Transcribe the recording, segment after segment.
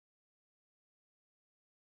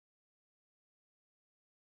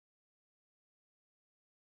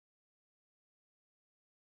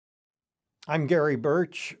I'm Gary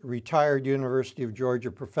Bertsch, retired University of Georgia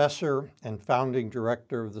professor and founding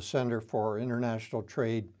director of the Center for International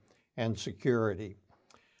Trade and Security.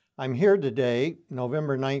 I'm here today,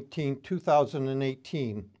 November 19,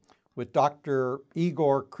 2018, with Dr.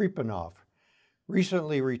 Igor Khripunov,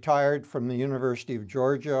 recently retired from the University of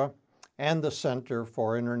Georgia and the Center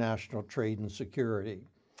for International Trade and Security.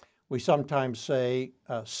 We sometimes say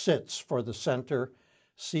CITS for the center,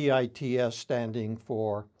 CITS standing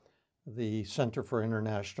for the Center for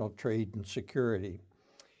International Trade and Security.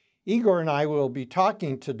 Igor and I will be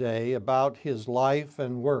talking today about his life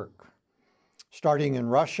and work, starting in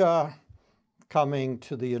Russia, coming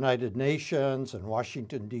to the United Nations and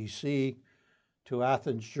Washington, D.C., to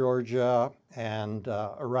Athens, Georgia, and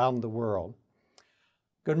around the world.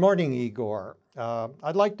 Good morning, Igor.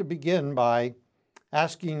 I'd like to begin by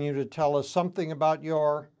asking you to tell us something about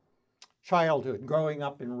your childhood growing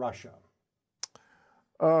up in Russia.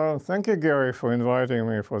 Thank you, Gary, for inviting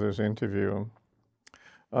me for this interview.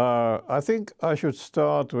 I think I should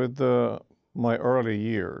start with my early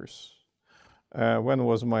years. When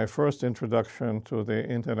was my first introduction to the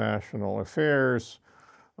international affairs,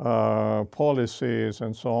 policies,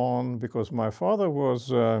 and so on, because my father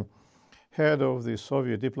was head of the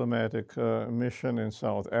Soviet diplomatic mission in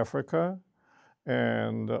South Africa,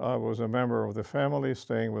 and I was a member of the family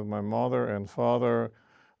staying with my mother and father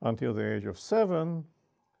until the age of 7.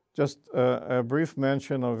 Just a brief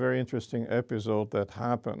mention of a very interesting episode that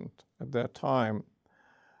happened at that time.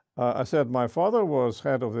 I said my father was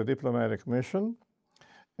head of the diplomatic mission,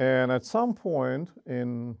 and at some point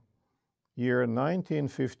in year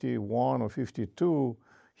 1951 or 52,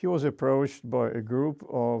 he was approached by a group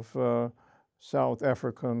of South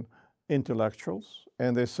African intellectuals,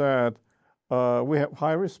 and they said, we have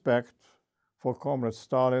high respect for Comrade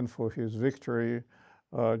Stalin for his victory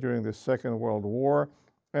during the Second World War,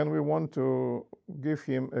 and we want to give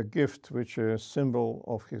him a gift which is a symbol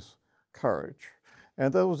of his courage.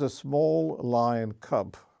 And that was a small lion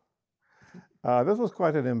cub. This was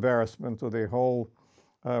quite an embarrassment to the whole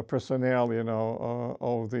personnel,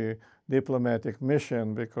 of the diplomatic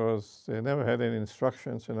mission, because they never had any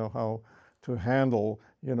instructions, how to handle,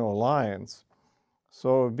 lions.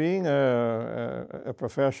 So being a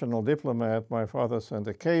professional diplomat, my father sent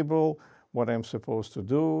a cable, what I'm supposed to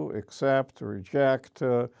do, accept, reject,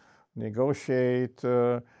 negotiate,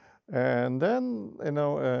 and then,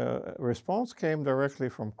 a response came directly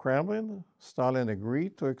from Kremlin. Stalin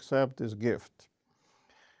agreed to accept this gift.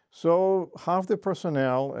 So half the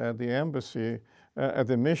personnel at the embassy, at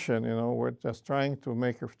the mission, were just trying to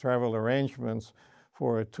make travel arrangements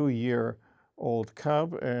for a 2-year-old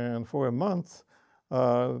cub, and for a month,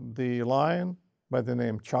 the lion by the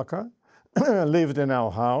name Chaka lived in our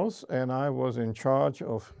house, and I was in charge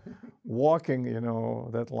of walking,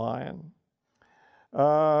 that lion.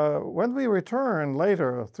 When we returned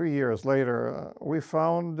later, 3 years later, we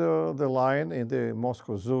found the lion in the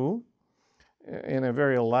Moscow Zoo in a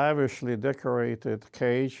very lavishly decorated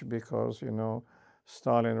cage because,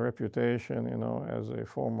 Stalin's reputation, as a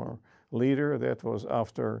former leader. That was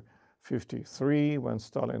after 1953 when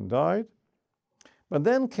Stalin died. But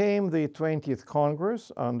then came the 20th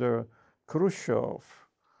Congress under Khrushchev,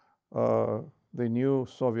 the new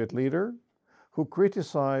Soviet leader, who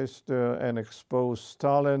criticized and exposed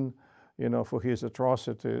Stalin, for his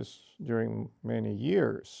atrocities during many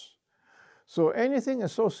years. So anything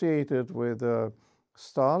associated with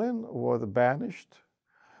Stalin was banished,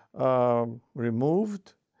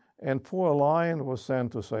 removed, and poor lion was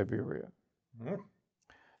sent to Siberia.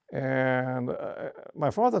 Mm-hmm. And my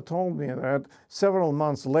father told me that several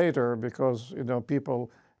months later, because people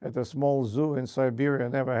at a small zoo in Siberia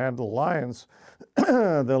never handled lions,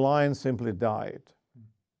 the lion simply died.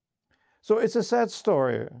 So it's a sad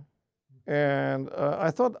story. And I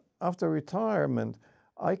thought after retirement,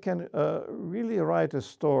 I can really write a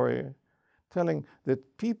story telling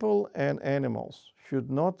that people and animals should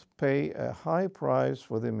not pay a high price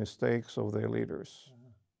for the mistakes of their leaders.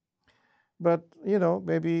 But,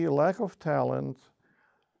 maybe lack of talent,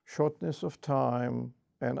 shortness of time,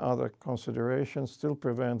 and other considerations still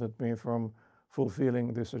prevented me from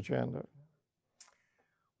fulfilling this agenda.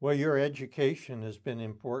 Well, your education has been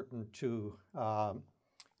important to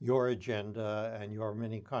your agenda and your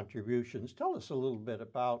many contributions. Tell us a little bit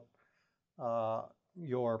about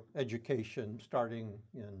your education starting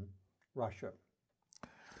in Russia.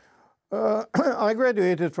 I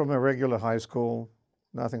graduated from a regular high school,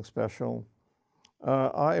 nothing special.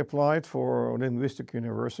 I applied for linguistic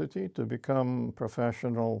university to become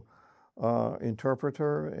professional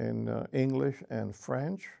interpreter in English and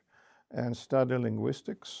French and study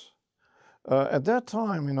linguistics. At that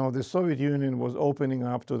time, the Soviet Union was opening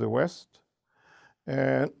up to the West,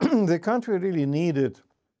 and the country really needed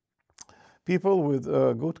people with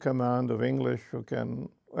good command of English who can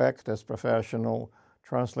act as professional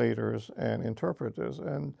translators and interpreters.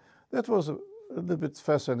 And that was a little bit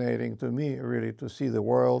fascinating to me, really, to see the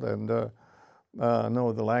world and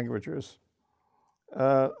know the languages.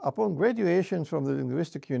 Upon graduation from the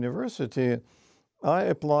Linguistic University, I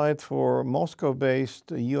applied for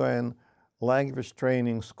Moscow-based UN language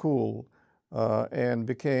training school and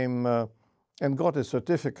and got a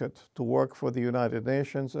certificate to work for the United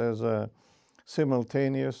Nations as a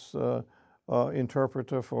simultaneous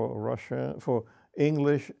interpreter for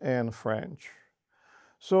English and French.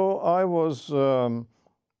 So I was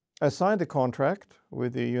assigned a contract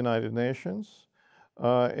with the United Nations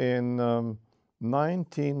in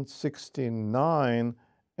 1969,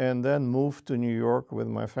 and then moved to New York with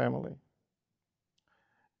my family.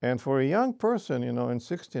 And for a young person, in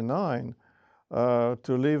 '69, to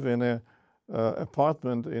live in an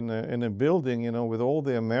apartment in a building, with all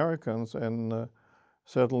the Americans and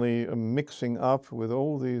certainly mixing up with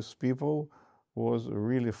all these people was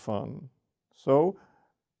really fun. So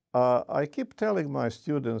I keep telling my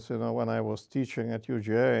students, when I was teaching at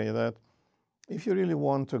UGA, that if you really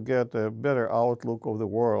want to get a better outlook of the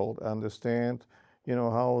world, understand,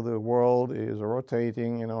 how the world is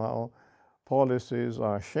rotating, how policies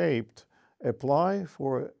are shaped, apply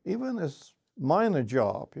for even a minor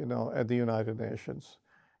job, at the United Nations.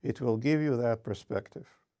 It will give you that perspective.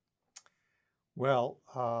 Well,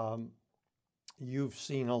 you've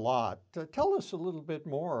seen a lot. Tell us a little bit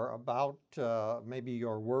more about maybe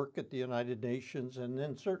your work at the United Nations and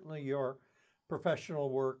then certainly your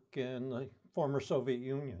professional work in the former Soviet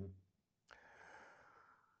Union.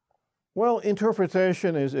 Well,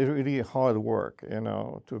 interpretation is really hard work,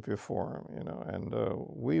 to perform, and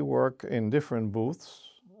we work in different booths.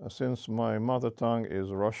 Since my mother tongue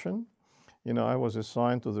is Russian, I was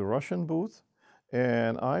assigned to the Russian booth,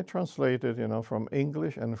 and I translated, from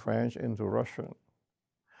English and French into Russian.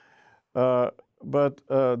 But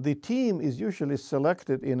the team is usually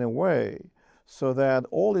selected in a way so that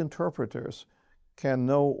all interpreters can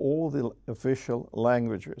know all the official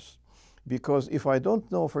languages. Because if I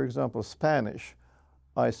don't know, for example, Spanish,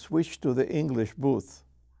 I switch to the English booth,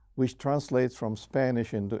 which translates from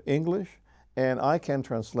Spanish into English, and I can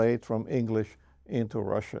translate from English into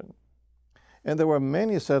Russian. And there were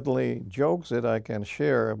many, certainly, jokes that I can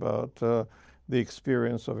share about the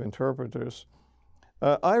experience of interpreters.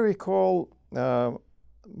 I recall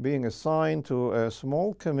being assigned to a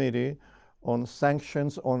small committee on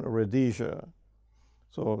sanctions on Rhodesia.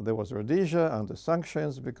 So there was Rhodesia under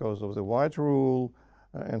sanctions because of the White Rule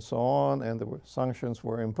and so on, and the sanctions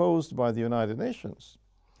were imposed by the United Nations.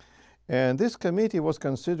 And this committee was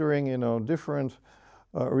considering, different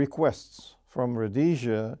requests from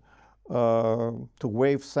Rhodesia to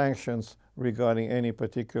waive sanctions regarding any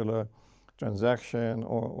particular transaction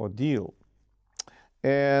or deal.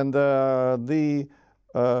 And the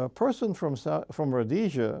person from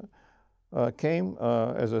Rhodesia came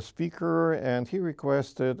as a speaker, and he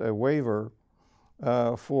requested a waiver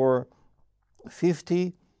for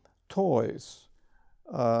 50 toys.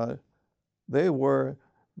 They were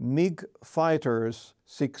MiG fighters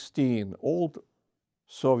 16, old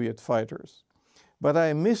Soviet fighters. But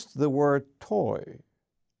I missed the word toy.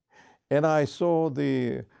 And I saw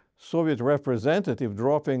the Soviet representative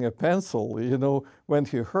dropping a pencil, when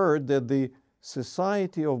he heard that the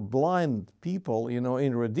Society of Blind People,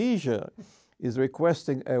 in Rhodesia is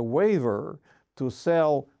requesting a waiver to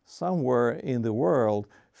sell somewhere in the world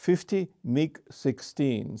 50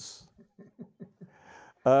 MiG-16s.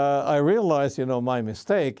 I realized, my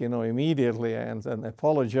mistake, immediately and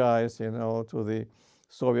apologized, to the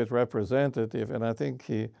Soviet representative, and I think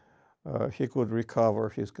he could recover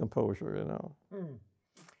his composure,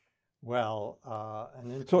 Well,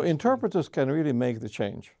 so interpreters can really make the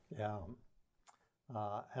change. Yeah.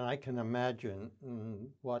 And I can imagine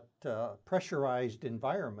what pressurized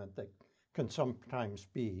environment that can sometimes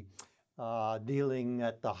be dealing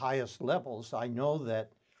at the highest levels. I know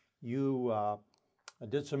that you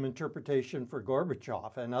did some interpretation for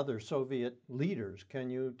Gorbachev and other Soviet leaders. Can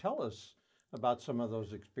you tell us about some of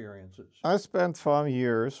those experiences? I spent 5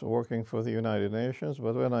 years working for the United Nations,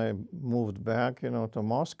 but when I moved back, to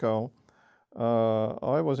Moscow,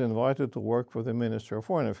 I was invited to work for the Ministry of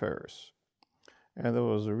Foreign Affairs. And it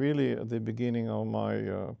was really the beginning of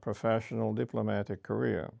my professional diplomatic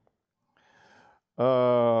career.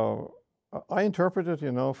 I interpreted,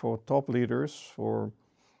 for top leaders, for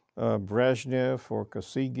Brezhnev, for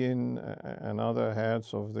Kosygin, and other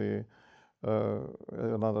heads of the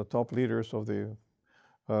another top leaders of the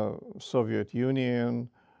Soviet Union.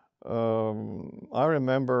 I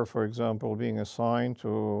remember, for example, being assigned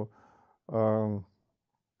to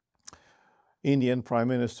Indian Prime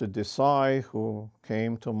Minister Desai, who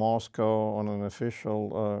came to Moscow on an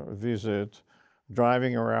official visit,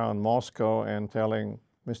 driving around Moscow and telling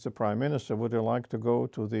Mr. Prime Minister, would you like to go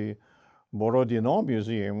to the Borodino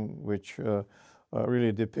Museum, which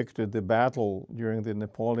really depicted the battle during the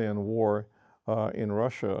Napoleon War in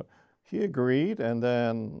Russia. He agreed, and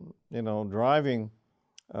then, driving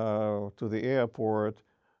to the airport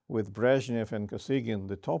with Brezhnev and Kosygin,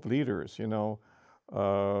 the top leaders,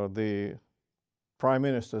 the Prime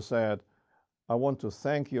Minister said, I want to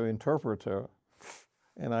thank your interpreter.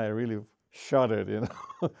 And I really shuddered,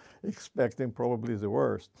 expecting probably the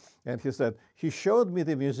worst. And he said, he showed me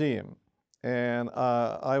the museum, and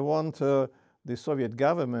I want the Soviet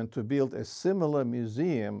government to build a similar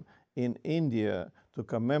museum in India to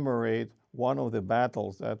commemorate one of the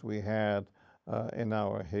battles that we had in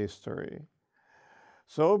our history.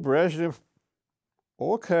 So Brezhnev,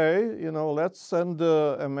 okay, let's send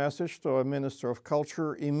a message to our Minister of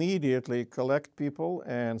Culture, immediately collect people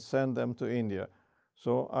and send them to India.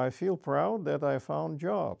 So I feel proud that I found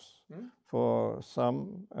jobs for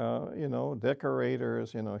some,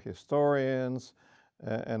 decorators, historians,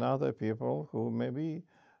 and other people who maybe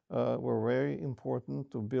were very important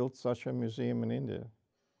to build such a museum in India.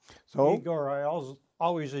 So, Igor, I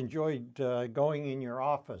always enjoyed going in your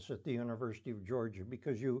office at the University of Georgia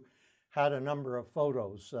because you had a number of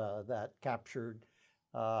photos that captured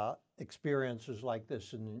experiences like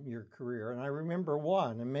this in your career. And I remember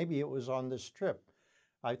one, and maybe it was on this trip,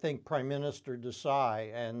 I think Prime Minister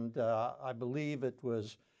Desai, and I believe it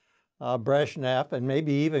was Brezhnev and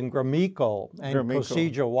maybe even Gromyko and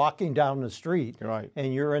Kosygin walking down the street. Right.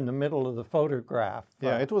 And you're in the middle of the photograph.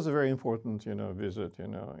 Yeah, it was a very important, visit,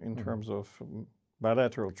 in terms of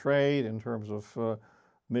bilateral trade, in terms of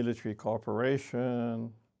military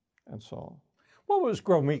cooperation, and so on. What was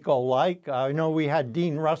Gromyko like? I know we had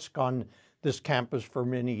Dean Rusk on this campus for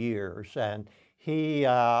many years, and he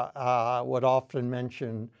would often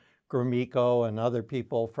mention Gromyko and other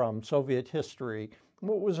people from Soviet history.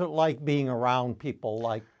 What was it like being around people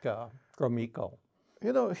like Gromyko?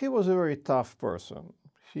 He was a very tough person.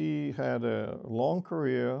 He had a long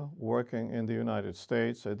career working in the United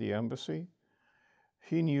States at the embassy.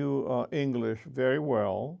 He knew English very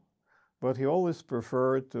well, but he always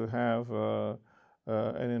preferred to have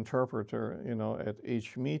an interpreter, at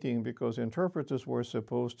each meeting, because interpreters were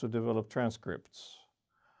supposed to develop transcripts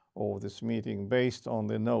of this meeting based on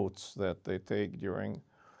the notes that they take during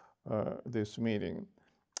this meeting.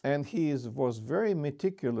 And he was very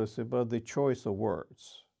meticulous about the choice of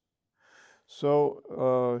words.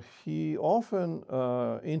 So he often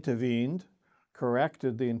intervened,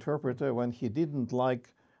 corrected the interpreter when he didn't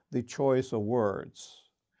like the choice of words.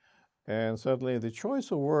 And certainly the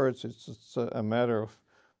choice of words, it's a matter of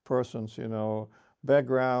person's,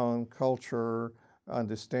 background, culture,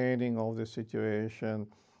 understanding of the situation.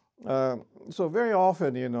 So very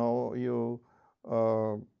often, you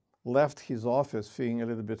left his office feeling a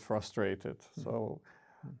little bit frustrated. So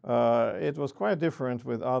it was quite different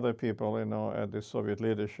with other people, at the Soviet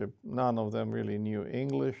leadership. None of them really knew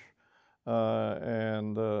English,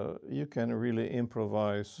 and you can really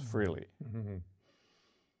improvise freely. Mm-hmm.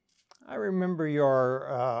 I remember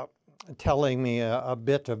your telling me a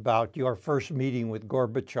bit about your first meeting with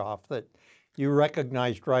Gorbachev, that you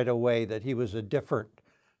recognized right away that he was a different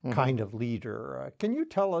kind of leader. Can you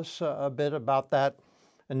tell us a bit about that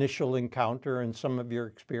initial encounter and some of your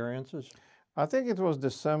experiences? I think it was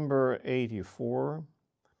December '84,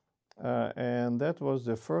 and that was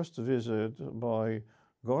the first visit by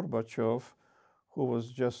Gorbachev, who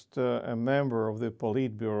was just a member of the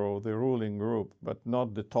Politburo, the ruling group, but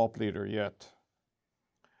not the top leader yet.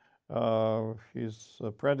 His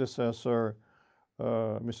predecessor,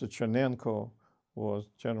 Mr. Chernenko, was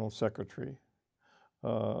general secretary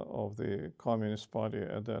of the Communist Party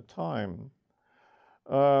at that time.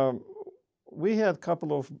 We had a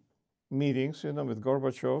couple of meetings, with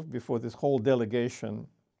Gorbachev before this whole delegation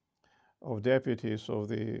of deputies of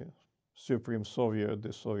the Supreme Soviet,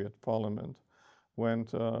 the Soviet Parliament, went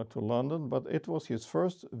to London, but it was his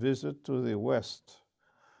first visit to the West,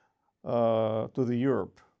 to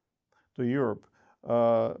Europe.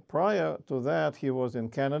 Prior to that, he was in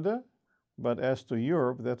Canada, but as to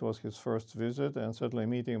Europe, that was his first visit, and certainly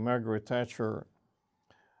meeting Margaret Thatcher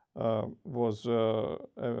was a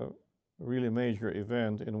really major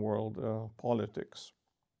event in world politics.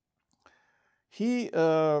 He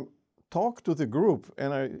talked to the group,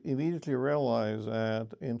 and I immediately realized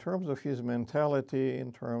that in terms of his mentality,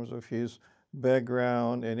 in terms of his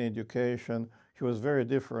background and education, he was very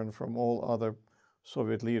different from all other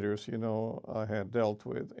Soviet leaders, I had dealt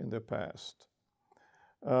with in the past.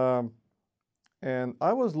 And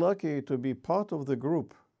I was lucky to be part of the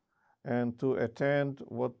group and to attend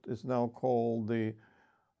what is now called the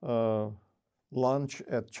lunch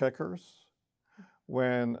at Chequers,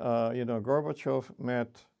 when Gorbachev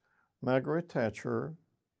met Margaret Thatcher,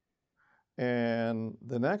 and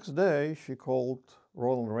the next day she called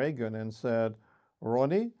Ronald Reagan and said,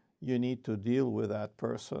 "Ronnie, you need to deal with that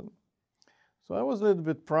person." So I was a little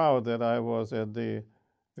bit proud that I was at the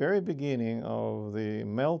very beginning of the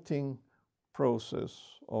melting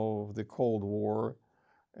process of the Cold War,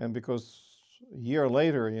 and because a year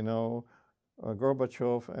later,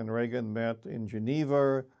 Gorbachev and Reagan met in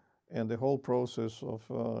Geneva, and the whole process of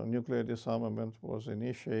nuclear disarmament was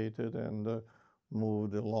initiated and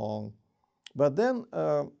moved along. But then,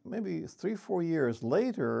 maybe 3-4 years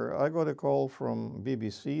later, I got a call from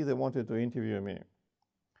BBC. They wanted to interview me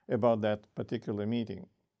about that particular meeting.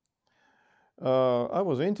 I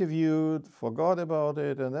was interviewed, forgot about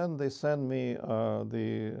it, and then they sent me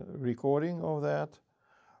the recording of that,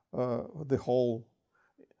 the whole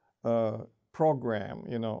program,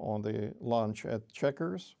 on the lunch at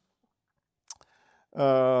Chequers.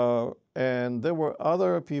 And there were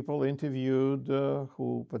other people interviewed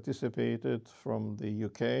who participated from the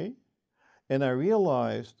UK. And I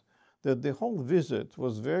realized that the whole visit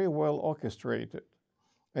was very well orchestrated.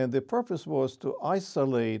 And the purpose was to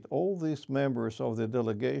isolate all these members of the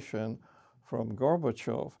delegation from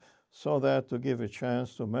Gorbachev, so that to give a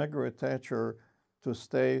chance to Margaret Thatcher to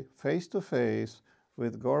stay face-to-face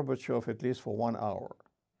with Gorbachev at least for 1 hour.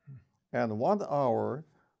 And 1 hour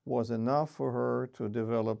was enough for her to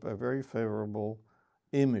develop a very favorable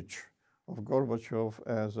image of Gorbachev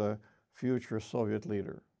as a future Soviet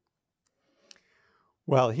leader.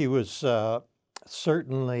 Well, he was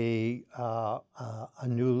certainly a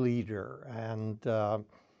new leader, and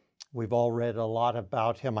we've all read a lot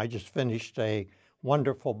about him. I just finished a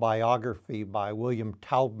wonderful biography by William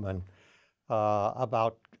Taubman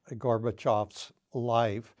about Gorbachev's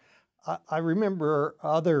life. I remember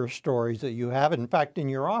other stories that you have. In fact, in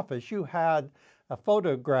your office, you had a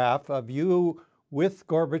photograph of you with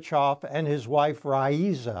Gorbachev and his wife,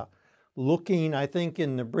 Raisa, looking, I think,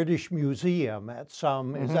 in the British Museum at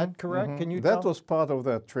some, is that correct? Can you tell? That was part of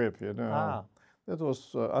that trip, That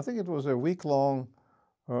was, I think it was a week-long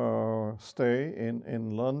stay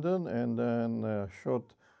in London, and then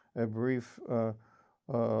shot a brief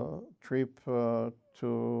trip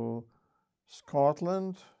to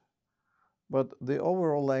Scotland. But the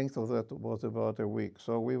overall length of that was about a week.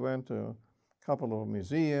 So we went to a couple of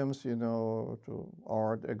museums, to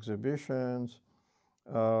art exhibitions.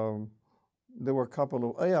 There were a couple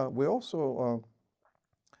of, we also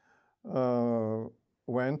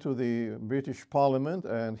went to the British Parliament,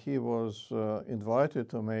 and he was invited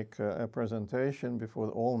to make a presentation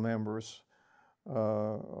before all members.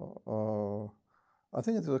 I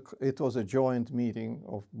think it was a joint meeting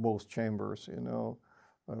of both chambers,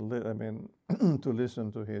 to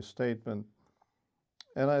listen to his statement.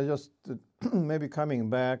 And I just, maybe coming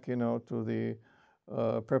back, to the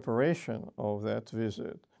preparation of that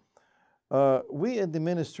visit. We at the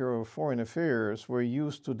Ministry of Foreign Affairs were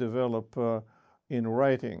used to develop in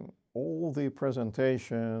writing all the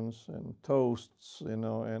presentations and toasts, and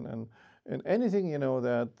anything,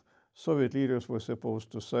 that Soviet leaders were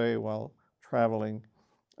supposed to say while traveling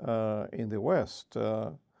in the West.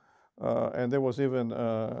 And there was even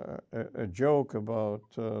a joke about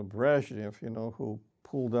Brezhnev, who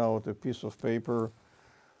pulled out a piece of paper,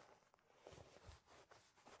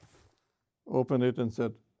 opened it and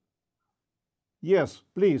said, "Yes,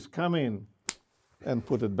 please come in," and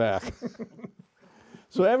put it back.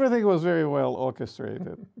 So everything was very well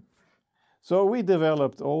orchestrated. So we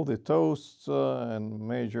developed all the toasts and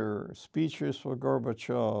major speeches for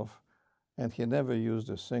Gorbachev, and he never used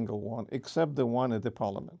a single one, except the one at the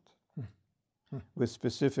Parliament, with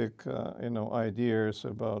specific, ideas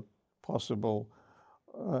about possible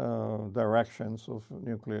directions of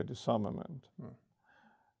nuclear disarmament.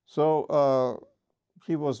 So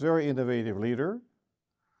he was a very innovative leader.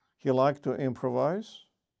 He liked to improvise.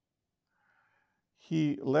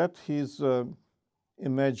 He let his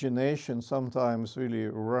imagination sometimes really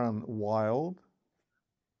run wild,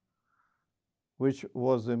 which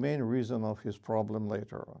was the main reason of his problem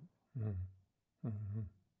later on.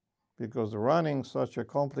 Because running such a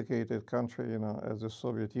complicated country, as the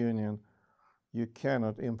Soviet Union, you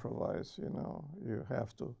cannot improvise, you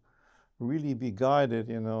have to really be guided,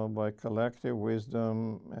 by collective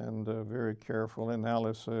wisdom and very careful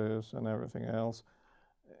analysis and everything else.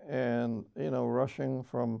 And, rushing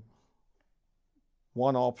from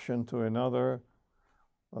one option to another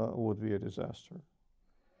would be a disaster.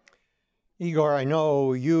 Igor, I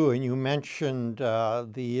know you mentioned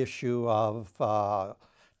the issue of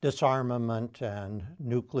disarmament and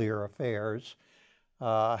nuclear affairs,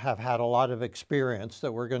 have had a lot of experience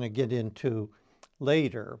that we're going to get into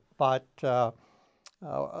later. But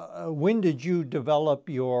when did you develop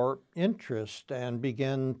your interest and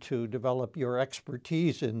begin to develop your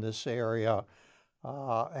expertise in this area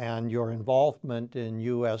and your involvement in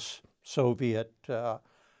U.S., Soviet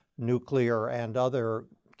nuclear and other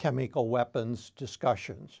chemical weapons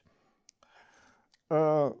discussions?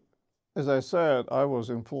 As I said, I was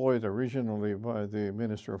employed originally by the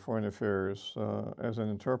Minister of Foreign Affairs as an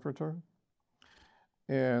interpreter.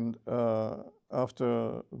 And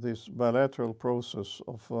after this bilateral process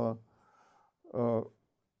of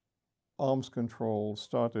arms control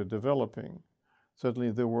started developing,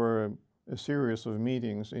 certainly there were a series of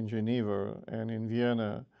meetings in Geneva and in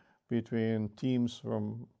Vienna between teams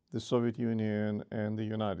from the Soviet Union and the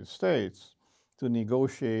United States to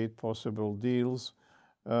negotiate possible deals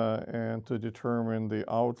and to determine the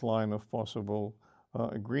outline of possible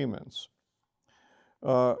agreements.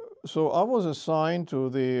 So I was assigned to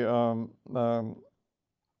the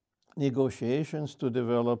negotiations to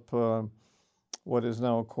develop what is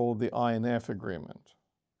now called the INF agreement.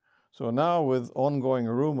 So now, with ongoing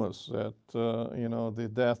rumors that the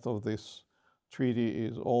death of this treaty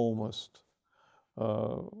is almost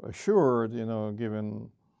assured, given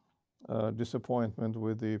disappointment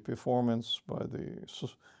with the performance by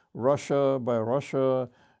Russia,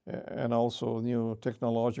 and also new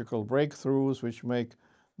technological breakthroughs which make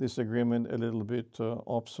this agreement a little bit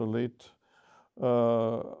obsolete.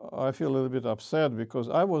 I feel a little bit upset because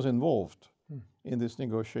I was involved in these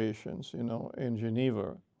negotiations, in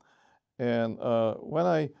Geneva. And when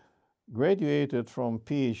I graduated from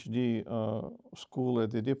PhD school at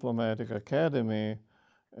the Diplomatic Academy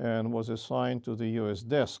and was assigned to the US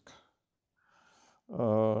desk,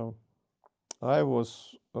 my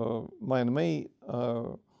main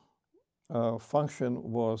function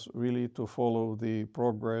was really to follow the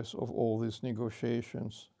progress of all these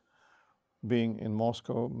negotiations, being in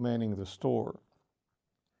Moscow, manning the store.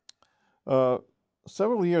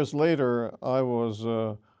 Several years later, I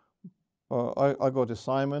got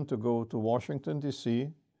assignment to go to Washington,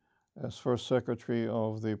 D.C. as first secretary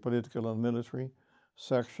of the political and military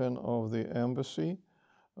section of the embassy,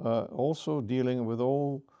 also dealing with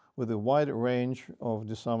a wide range of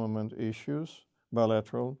disarmament issues,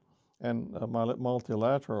 bilateral and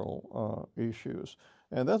multilateral issues.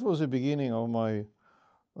 And that was the beginning of my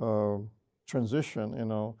transition,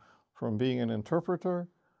 from being an interpreter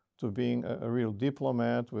to being a real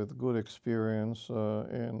diplomat with good experience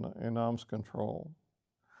in arms control.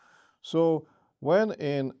 So when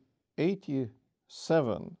in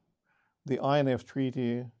 1987 the INF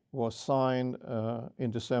Treaty was signed in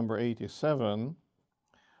December 1987,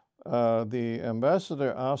 the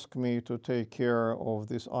ambassador asked me to take care of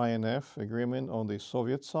this INF agreement on the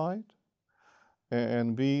Soviet side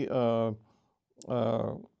and be a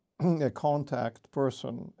contact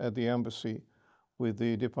person at the embassy with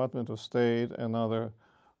the Department of State and other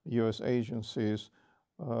U.S. agencies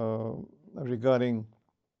regarding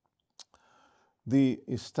the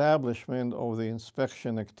establishment of the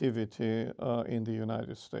inspection activity in the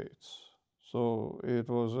United States. So it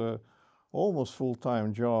was a almost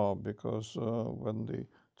full-time job because when the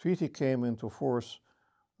treaty came into force,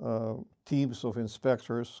 teams of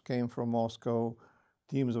inspectors came from Moscow.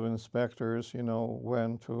 Teams of inspectors,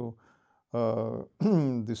 went to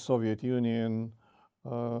the Soviet Union,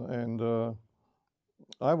 and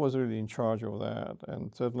I was really in charge of that.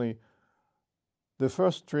 And certainly the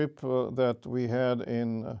first trip that we had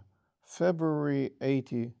in February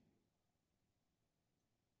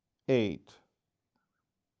 1988,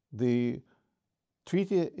 the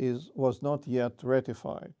treaty was not yet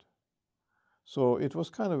ratified. So it was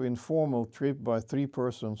kind of informal trip by 3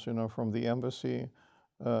 persons, from the embassy,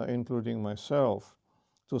 including myself,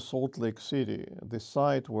 to Salt Lake City, the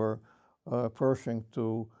site where Pershing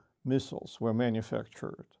II missiles were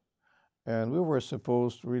manufactured. And we were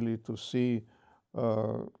supposed really to see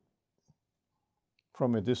from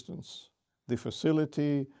a distance the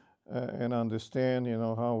facility and understand,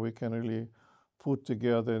 how we can really put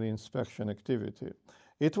together the inspection activity.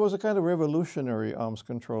 It was a kind of revolutionary arms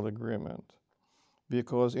control agreement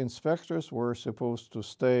because inspectors were supposed to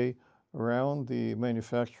stay around the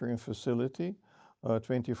manufacturing facility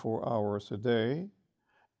 24 hours a day,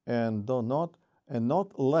 and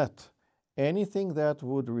not let anything that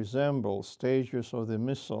would resemble stages of the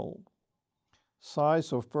missile,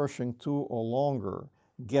 size of Pershing II or longer,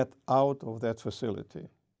 get out of that facility.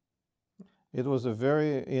 It was a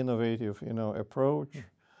very innovative, approach.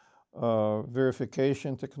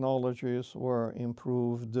 Verification technologies were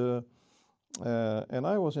improved, and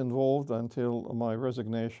I was involved until my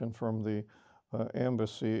resignation from the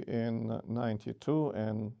embassy in '92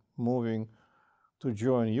 and moving to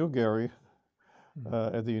join UGA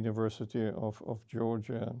at the University of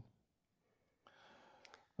Georgia.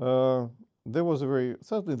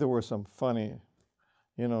 Certainly there were some funny,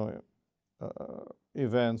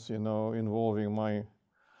 events, involving my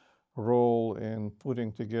role in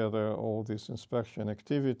putting together all this inspection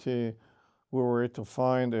activity. We were to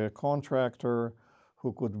find a contractor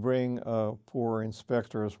who could bring poor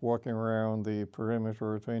inspectors walking around the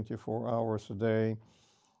perimeter 24 hours a day,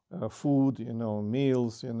 food,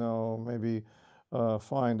 meals, maybe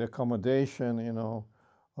find accommodation,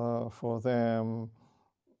 for them.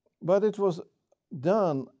 But it was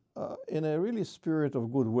done in a really spirit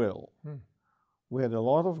of goodwill. We had a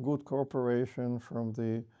lot of good cooperation from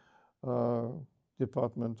the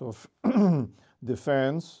Department of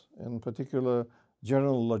Defense, in particular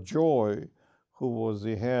General LaJoy, who was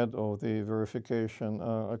the head of the verification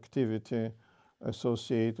activity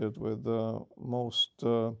associated with most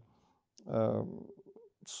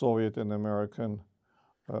Soviet and American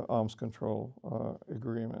arms control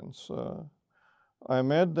agreements. I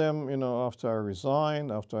met them, after I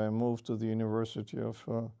resigned, after I moved to the University of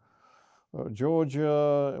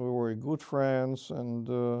Georgia. We were good friends, and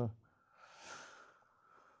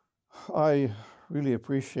I really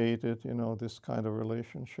appreciated, this kind of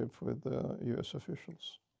relationship with U.S.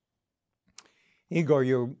 officials. Igor,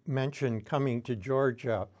 you mentioned coming to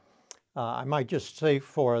Georgia. I might just say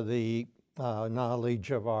for the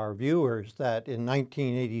knowledge of our viewers that in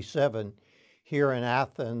 1987, here in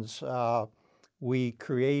Athens, we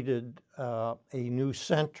created a new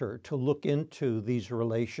center to look into these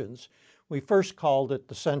relations. We first called it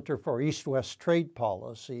the Center for East-West Trade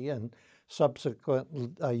Policy, and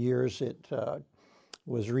subsequent years it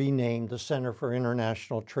was renamed the Center for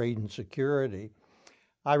International Trade and Security.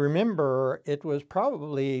 I remember it was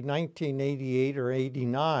probably 1988 or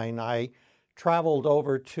 89, I traveled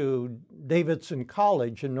over to Davidson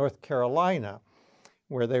College in North Carolina,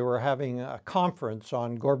 where they were having a conference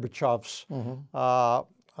on Gorbachev's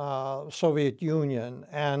Soviet Union.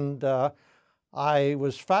 And I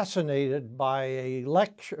was fascinated by a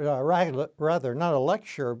lecture, rather not a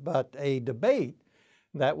lecture, but a debate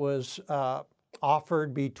that was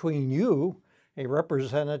offered between you, a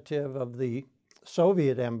representative of the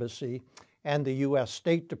Soviet embassy, and the U.S.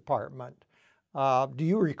 State Department. Do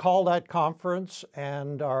you recall that conference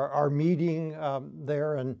and our meeting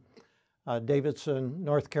there in Davidson,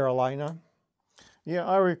 North Carolina? Yeah,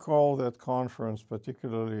 I recall that conference,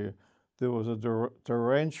 particularly there was a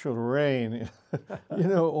torrential rain,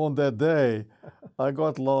 on that day. I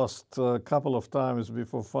got lost a couple of times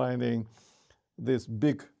before finding this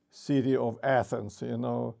big city of Athens,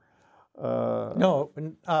 No,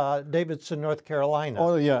 Davidson, North Carolina.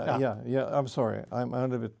 Oh, yeah. I'm sorry. I'm a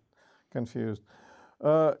little bit confused.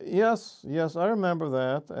 Yes, I remember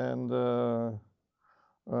that. And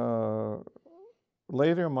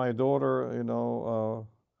later, my daughter,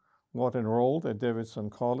 got enrolled at Davidson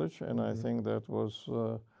College, and I think that was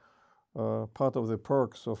part of the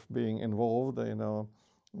perks of being involved, in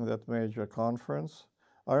that major conference.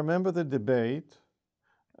 I remember the debate,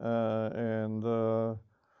 and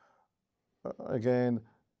again,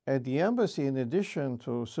 at the embassy, in addition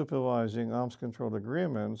to supervising arms control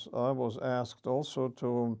agreements, I was asked also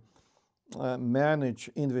to manage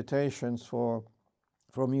invitations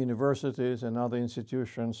from universities and other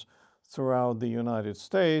institutions throughout the United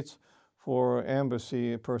States for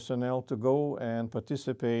embassy personnel to go and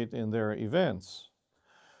participate in their events.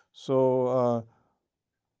 So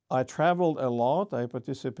I traveled a lot. I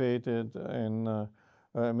participated in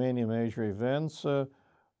many major events,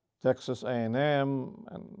 Texas A&M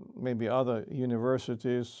and maybe other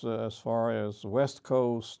universities as far as West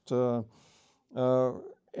Coast. And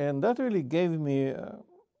that really gave me a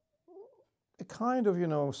kind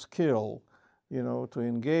of, skill, to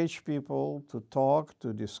engage people, to talk,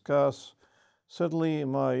 to discuss. Certainly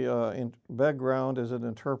my background as an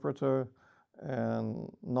interpreter and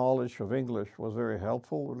knowledge of English was very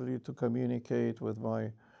helpful really to communicate with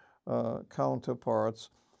my counterparts.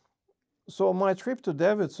 So my trip to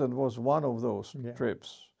Davidson was one of those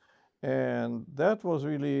trips. And that was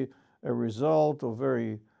really a result of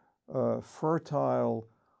very fertile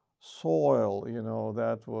soil,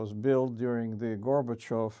 that was built during the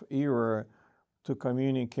Gorbachev era to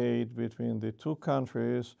communicate between the two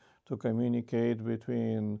countries, to communicate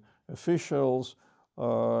between officials,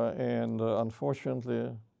 and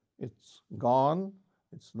unfortunately, it's gone.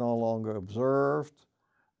 It's no longer observed,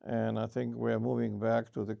 and I think we're moving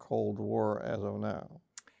back to the Cold War as of now.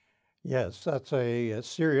 Yes, that's a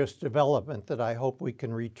serious development that I hope we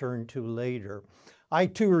can return to later. I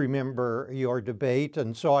too remember your debate,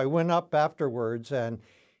 and so I went up afterwards and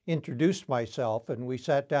introduced myself, and we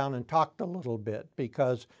sat down and talked a little bit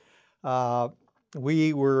because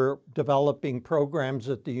we were developing programs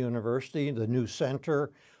at the university, the new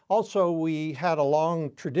center. Also, we had a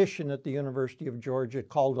long tradition at the University of Georgia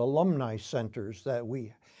called alumni centers that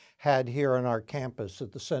we had here on our campus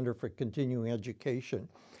at the Center for Continuing Education.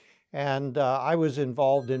 And I was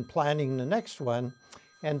involved in planning the next one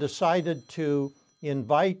and decided to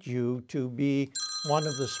invite you to be one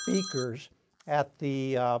of the speakers at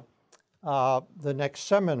the next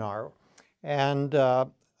seminar. And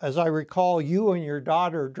as I recall, you and your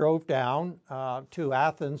daughter drove down to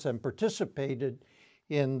Athens and participated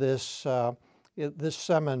in this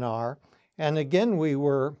seminar. And again, we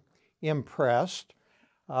were impressed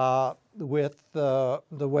with the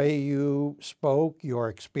way you spoke, your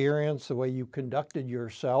experience, the way you conducted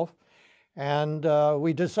yourself. And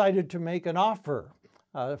we decided to make an offer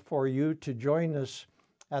for you to join us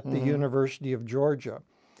at the University of Georgia.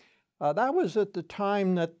 That was at the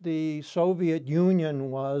time that the Soviet Union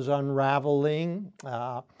was unraveling.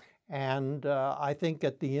 And I think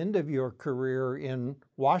at the end of your career in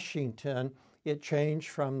Washington, it changed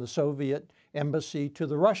from the Soviet embassy to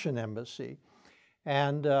the Russian embassy.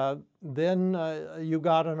 And then you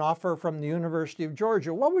got an offer from the University of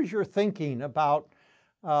Georgia. What was your thinking about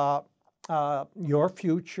your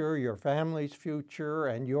future, your family's future,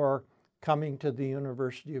 and your coming to the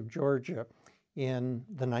University of Georgia in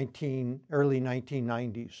the early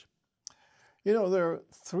 1990s? There are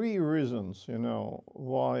three reasons,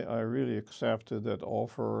 why I really accepted that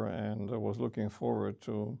offer and I was looking forward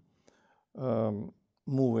to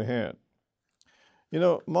move ahead.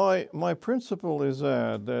 My principle is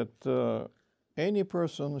that any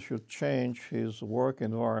person should change his work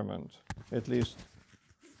environment at least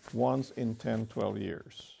once in 10, 12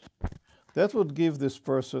 years. That would give this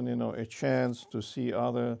person, a chance to see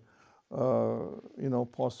other,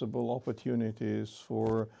 possible opportunities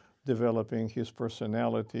for developing his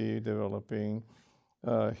personality, developing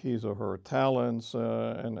his or her talents,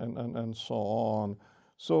 and so on.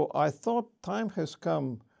 So I thought time has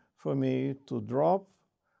come for me to drop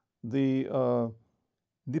the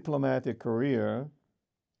diplomatic career,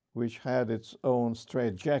 which had its own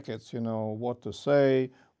straitjackets, what to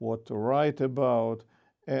say, what to write about,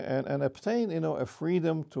 and obtain, a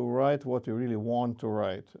freedom to write what you really want to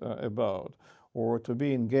write about, or to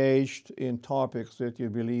be engaged in topics that you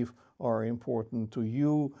believe are important to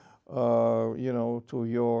you, to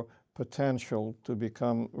your potential to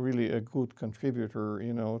become really a good contributor,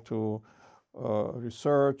 to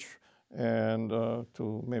research and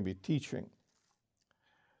to maybe teaching.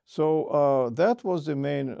 So that was the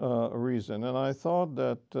main reason. And I thought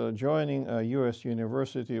that joining a U.S.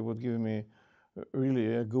 university would give me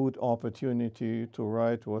really a good opportunity to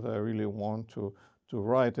write what I really want to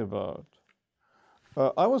write about.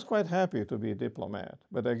 I was quite happy to be a diplomat,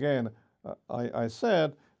 but again, I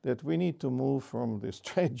said that we need to move from the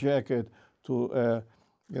straitjacket to a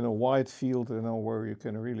wide field, where you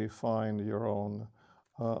can really find your own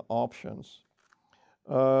options.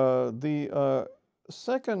 The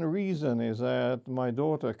second reason is that my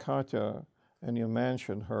daughter Katya, and you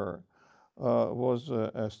mentioned her, was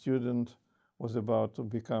about to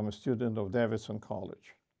become a student of Davidson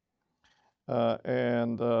College.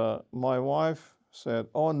 And my wife said,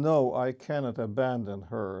 "Oh no, I cannot abandon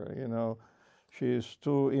her. She is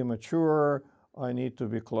too immature. I need to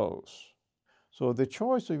be close." So the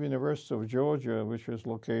choice of University of Georgia, which is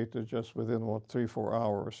located just within 3-4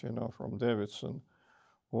 hours, from Davidson,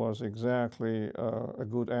 was exactly a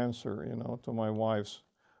good answer, to my wife's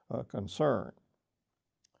concern.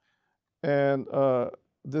 And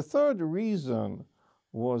the third reason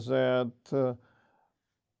was that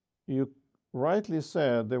you rightly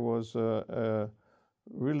said there was a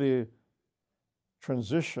really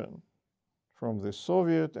transition from the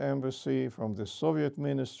Soviet embassy, from the Soviet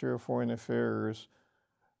Ministry of Foreign Affairs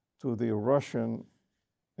to the Russian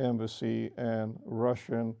embassy and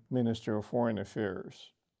Russian Ministry of Foreign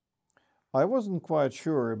Affairs. I wasn't quite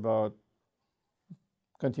sure about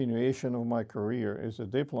continuation of my career as a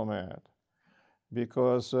diplomat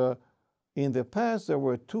because in the past there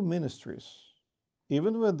were two ministries.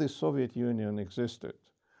 Even when the Soviet Union existed,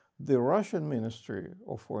 the Russian Ministry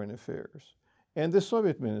of Foreign Affairs and the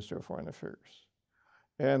Soviet Ministry of Foreign Affairs.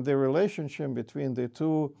 And the relationship between the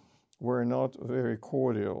two were not very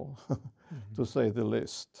cordial, to say the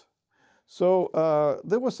least. So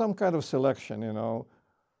there was some kind of selection,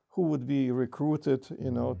 who would be recruited,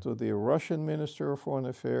 to the Russian Ministry of Foreign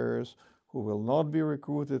Affairs, who will not be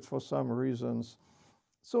recruited for some reasons.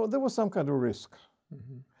 So there was some kind of risk.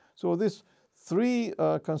 So these three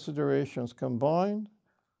considerations combined,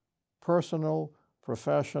 personal,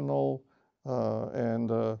 professional,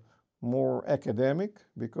 and more academic,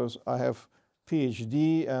 because I have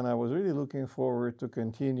PhD and I was really looking forward to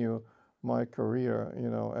continue my career,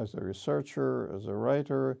 as a researcher, as a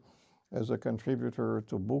writer, as a contributor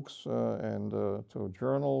to books and to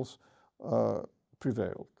journals,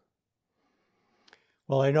 prevailed.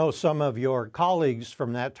 Well, I know some of your colleagues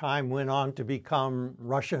from that time went on to become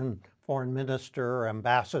Russian foreign minister,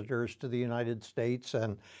 ambassadors to the United States,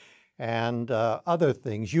 and other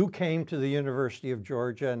things. You came to the University of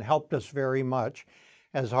Georgia and helped us very much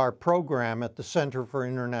as our program at the Center for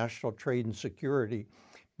International Trade and Security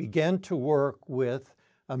began to work with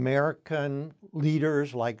American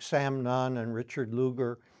leaders like Sam Nunn and Richard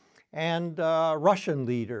Lugar and Russian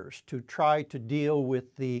leaders to try to deal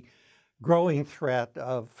with the growing threat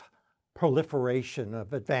of proliferation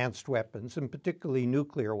of advanced weapons, and particularly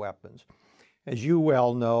nuclear weapons. As you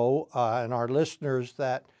well know, and our listeners,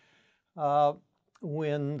 that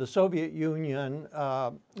when the Soviet Union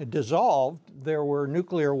dissolved, there were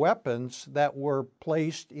nuclear weapons that were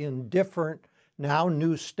placed in different, now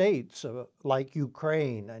new states like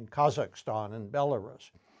Ukraine and Kazakhstan and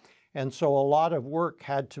Belarus. And so a lot of work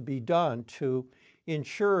had to be done to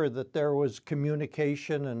ensure that there was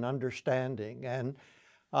communication and understanding. And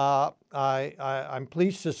I'm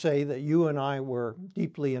pleased to say that you and I were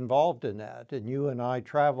deeply involved in that. And you and I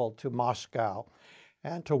traveled to Moscow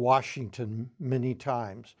and to Washington many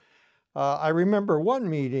times. I remember one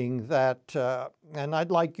meeting that, and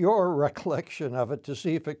I'd like your recollection of it to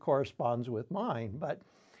see if it corresponds with mine, but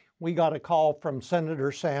we got a call from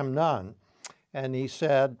Senator Sam Nunn, and he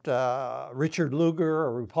said, Richard Lugar,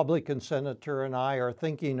 a Republican senator, and I are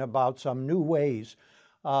thinking about some new ways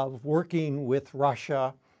of working with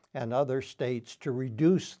Russia and other states to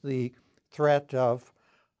reduce the threat of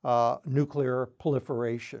nuclear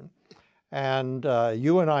proliferation. And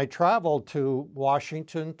you and I traveled to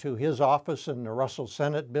Washington, to his office in the Russell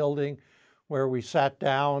Senate building, where we sat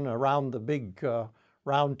down around the big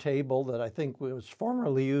round table that I think was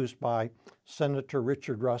formerly used by Senator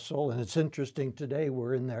Richard Russell. And it's interesting, today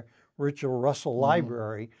we're in the Richard Russell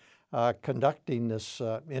Library conducting this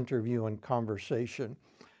interview and conversation.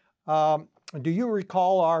 Do you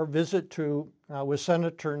recall our visit to with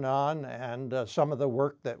Senator Nunn and some of the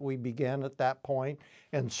work that we began at that point,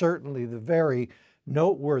 and certainly the very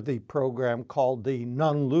noteworthy program called the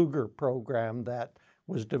Nunn-Lugar program that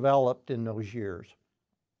was developed in those years?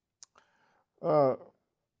 Let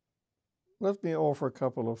me offer a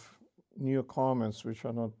couple of new comments which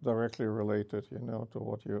are not directly related, to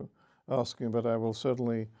what you're asking, but I will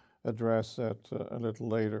certainly address that a little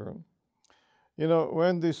later.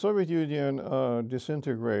 When the Soviet Union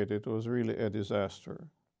disintegrated, it was really a disaster.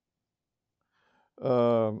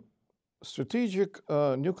 Strategic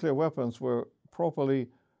nuclear weapons were properly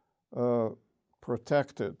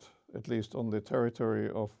protected, at least on the territory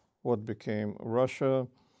of what became Russia.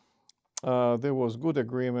 There was good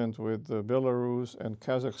agreement with Belarus and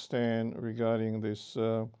Kazakhstan regarding these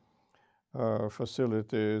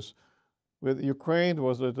facilities. With Ukraine, it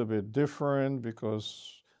was a little bit different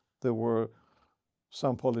because there were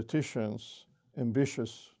some politicians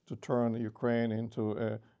ambitious to turn Ukraine into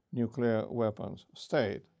a nuclear weapons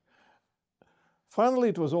state. Finally,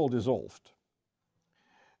 it was all dissolved.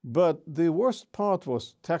 But the worst part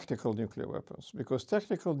was tactical nuclear weapons, because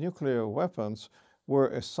tactical nuclear weapons were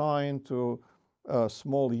assigned to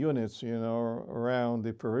small units, around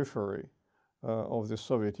the periphery of the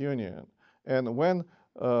Soviet Union. And when,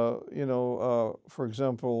 for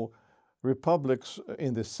example, republics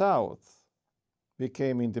in the South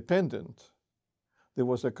became independent, there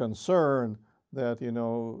was a concern that,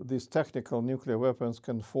 these tactical nuclear weapons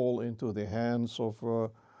can fall into the hands of,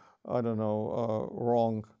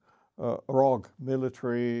 rogue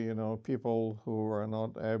military, people who are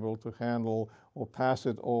not able to handle or pass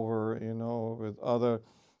it over, with other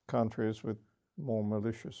countries with more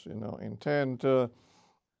malicious, intent.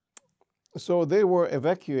 So they were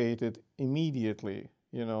evacuated immediately,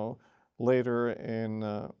 later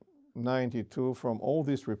in 92 from all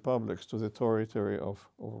these republics to the territory of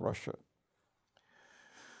Russia.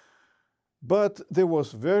 But there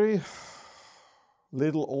was very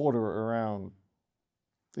little order around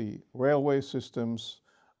the railway systems,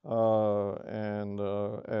 and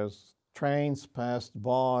as trains passed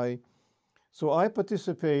by. So I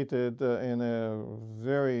participated in a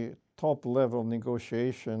very top-level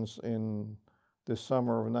negotiations in the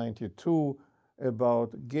summer of '92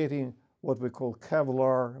 about getting what we call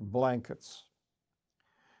Kevlar blankets.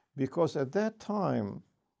 Because at that time,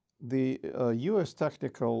 the US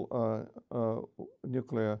tactical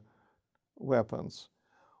nuclear weapons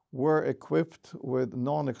were equipped with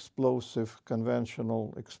non-explosive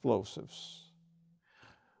conventional explosives.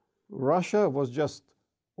 Russia was just,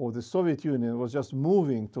 or the Soviet Union was just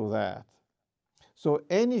moving to that. So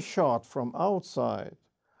any shot from outside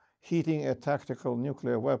hitting a tactical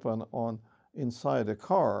nuclear weapon inside a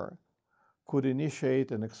car could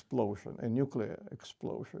initiate an explosion, a nuclear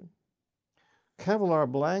explosion. Kevlar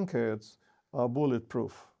blankets are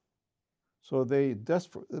bulletproof. So they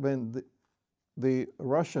the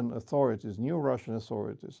Russian authorities, new Russian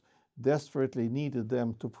authorities, desperately needed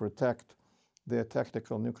them to protect their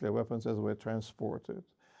tactical nuclear weapons as they were transported.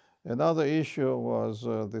 Another issue was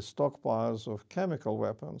the stockpiles of chemical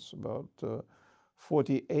weapons, about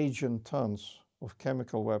 40 agent tons of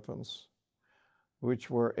chemical weapons, which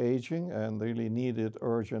were aging and really needed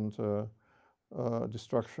urgent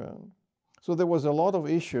destruction. So there was a lot of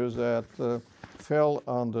issues that fell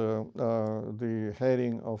under the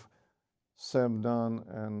heading of Semdan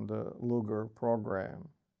and Lugar program.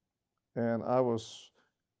 And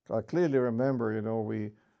I clearly remember,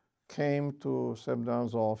 we came to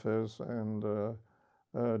Semdan's office and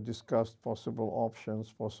discussed possible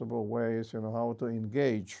options, possible ways, how to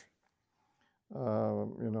engage,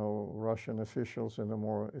 Russian officials in a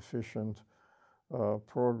more efficient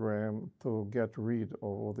program to get rid of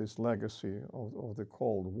all this legacy of the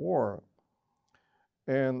Cold War.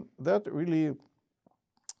 And that really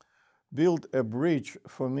built a bridge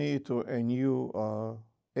for me to a new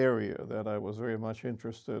area that I was very much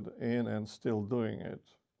interested in and still doing it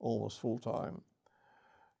almost full time.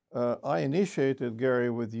 I initiated, Gary,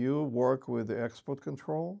 with you, work with the export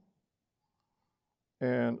control.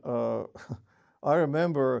 And I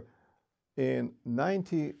remember in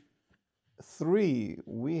 '93,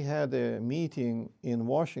 we had a meeting in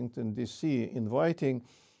Washington, D.C., inviting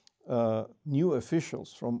new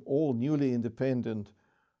officials from all newly independent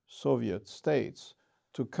Soviet states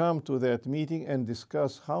to come to that meeting and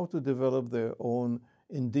discuss how to develop their own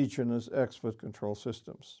indigenous export control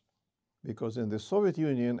systems. Because in the Soviet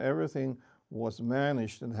Union, everything was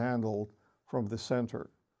managed and handled from the center,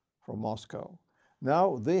 from Moscow.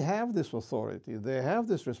 Now they have this authority, they have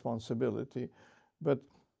this responsibility, but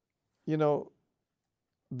the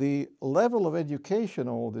level of education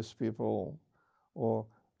of all these people or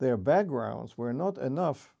their backgrounds were not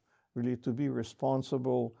enough really to be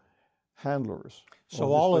responsible handlers.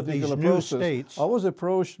 So all of these new states. I was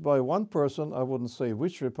approached by one person, I wouldn't say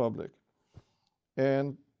which republic,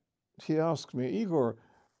 and he asked me, Igor,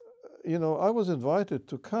 I was invited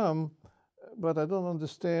to come, but I don't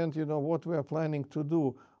understand, what we are planning to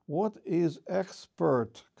do. What is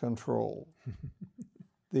export control?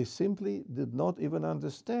 They simply did not even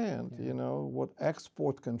understand, what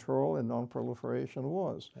export control and non-proliferation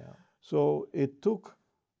was. Yeah. So it took,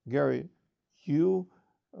 Gary, you,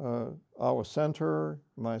 our center,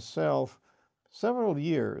 myself, several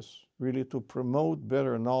years really to promote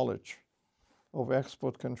better knowledge of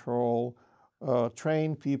export control,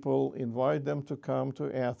 train people, invite them to come to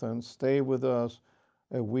Athens, stay with us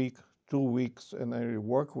a week, 2 weeks, and I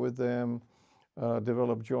work with them,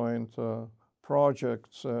 develop joint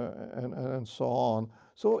projects, and so on.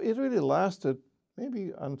 So it really lasted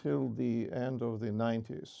maybe until the end of the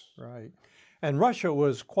 '90s. Right. And Russia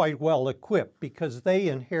was quite well equipped because they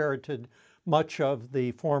inherited much of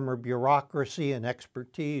the former bureaucracy and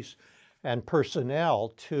expertise and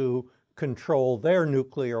personnel to control their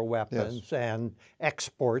nuclear weapons. Yes. And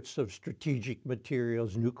exports of strategic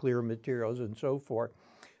materials, nuclear materials, and so forth.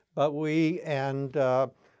 But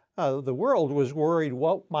the world was worried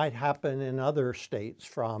what might happen in other states,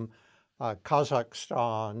 from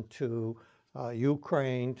Kazakhstan to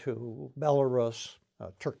Ukraine to Belarus,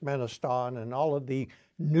 Turkmenistan, and all of the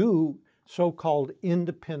new so-called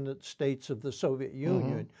independent states of the Soviet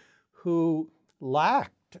Union, who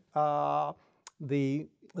lacked the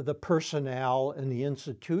personnel and the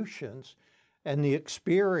institutions and the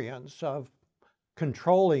experience of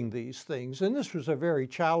controlling these things. And this was a very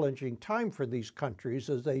challenging time for these countries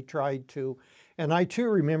as they tried to, and I too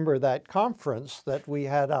remember that conference that we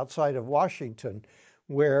had outside of Washington,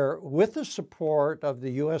 where with the support of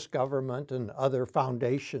the US government and other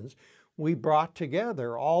foundations, we brought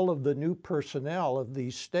together all of the new personnel of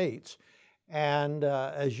these states. And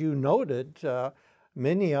as you noted,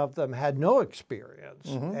 many of them had no experience.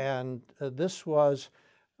 And this was,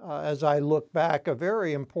 as I look back, a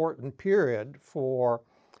very important period for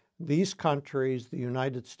these countries, the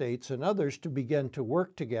United States and others, to begin to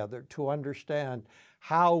work together to understand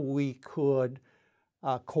how we could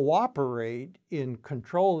cooperate in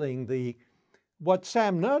controlling what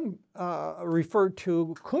Sam Nunn referred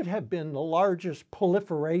to could have been the largest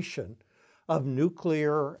proliferation of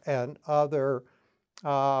nuclear and other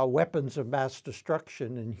weapons of mass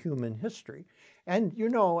destruction in human history. And, you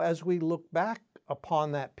know, as we look back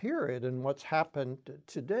upon that period and what's happened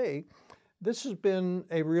today, this has been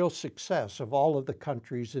a real success of all of the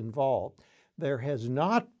countries involved. There has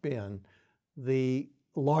not been the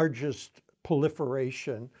largest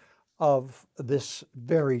proliferation of this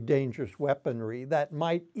very dangerous weaponry that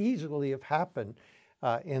might easily have happened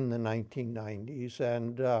in the 1990s.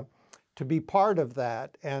 And to be part of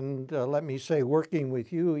that, and let me say, working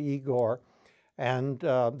with you, Igor, and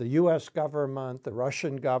the US government, the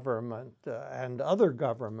Russian government, and other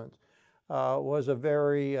governments, was a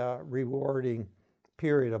very rewarding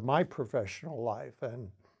period of my professional life. And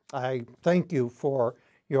I thank you for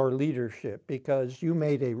your leadership, because you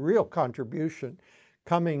made a real contribution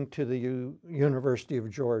coming to the University of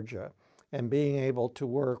Georgia and being able to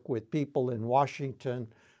work with people in Washington,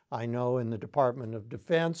 I know in the Department of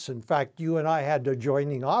Defense. In fact, you and I had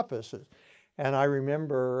adjoining offices. And I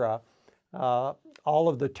remember all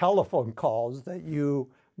of the telephone calls that you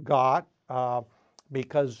got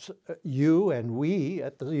because you and we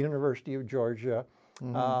at the University of Georgia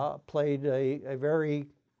played a very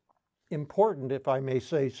important, if I may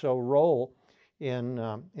say so, role in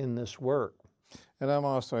this work. And I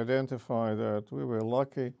must identify that we were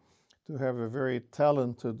lucky to have a very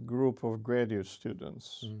talented group of graduate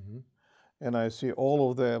students. And I see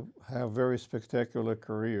all of them have very spectacular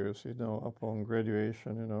careers, you know, upon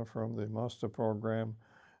graduation, you know, from the master program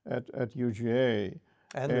at UGA.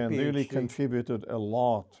 And really contributed a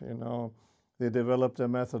lot, you know. They developed a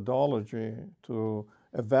methodology to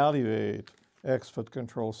evaluate export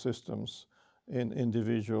control systems in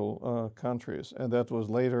individual countries. And that was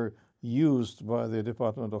later used by the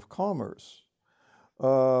Department of Commerce.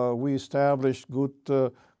 We established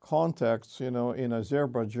good contacts, you know, in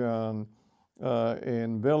Azerbaijan,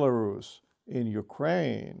 in Belarus, in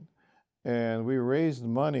Ukraine, and we raised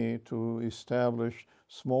money to establish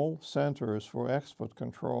small centers for export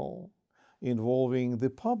control involving the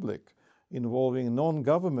public, involving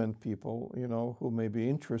non-government people, you know, who may be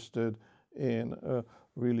interested in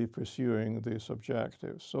really pursuing these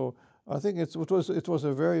objectives. So I think it was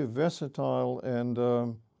a very versatile and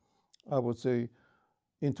I would say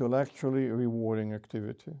intellectually rewarding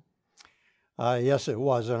activity. Yes, it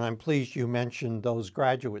was, and I'm pleased you mentioned those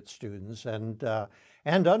graduate students and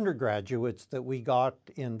undergraduates that we got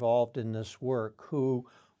involved in this work, who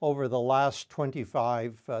over the last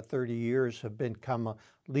 25, 30 years have become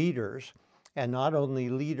leaders, and not only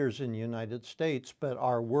leaders in the United States, but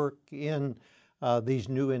our work in these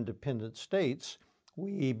new independent states.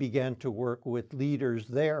 We began to work with leaders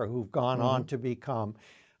there who've gone on to become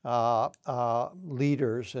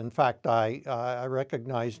leaders. In fact, I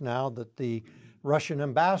recognize now that the Russian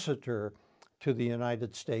ambassador to the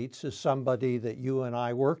United States is somebody that you and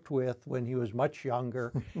I worked with when he was much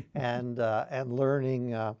younger, and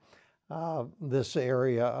learning this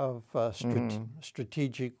area of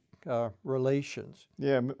strategic relations.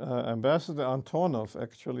 Yeah, Ambassador Antonov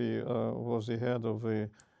actually was the head of the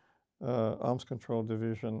Arms Control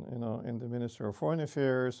Division, you know, in the Ministry of Foreign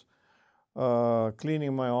Affairs.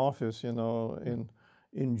 Cleaning my office, you know,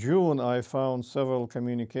 in June, I found several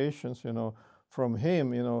communications, you know, from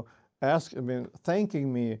him, you know,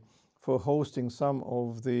 thanking me for hosting some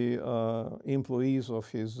of the employees of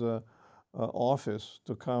his office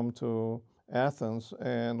to come to Athens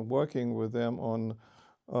and working with them on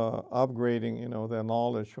upgrading, you know, their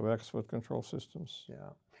knowledge of export control systems.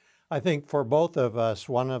 Yeah, I think for both of us,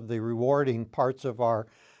 one of the rewarding parts of our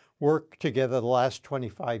work together the last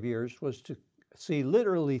 25 years was to see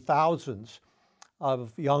literally thousands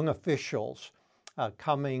of young officials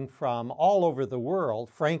coming from all over the world,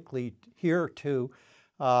 frankly, here to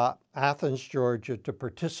Athens, Georgia, to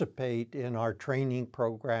participate in our training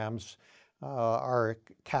programs, our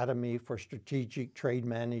Academy for Strategic Trade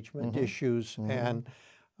Management Issues, and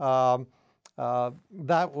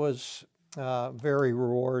that was very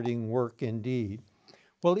rewarding work indeed.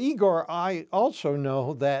 Well, Igor, I also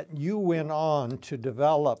know that you went on to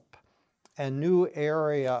develop a new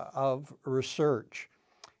area of research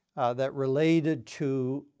that related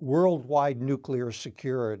to worldwide nuclear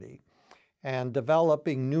security and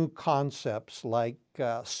developing new concepts like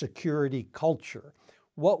security culture,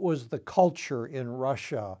 what was the culture in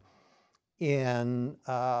Russia, in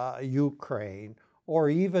Ukraine, or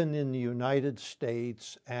even in the United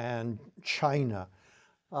States and China,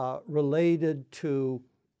 related to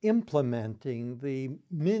implementing the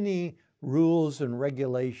many rules and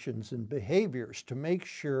regulations and behaviors to make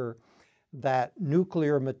sure that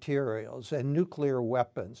nuclear materials and nuclear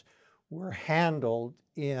weapons were handled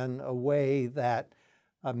in a way that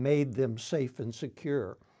made them safe and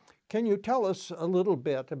secure. Can you tell us a little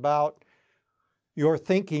bit about your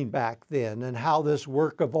thinking back then and how this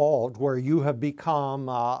work evolved, where you have become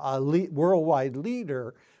a worldwide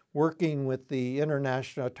leader working with the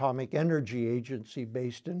International Atomic Energy Agency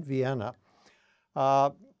based in Vienna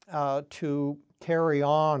to carry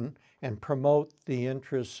on and promote the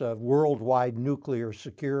interests of worldwide nuclear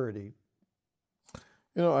security?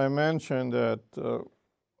 You know, I mentioned that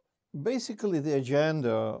basically the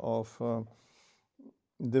agenda of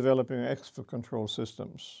developing export control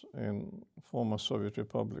systems in former Soviet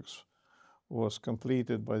republics was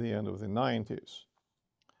completed by the end of the 90s.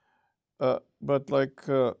 But like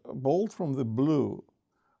bolt from the blue,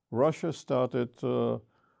 Russia started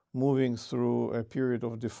moving through a period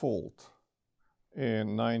of default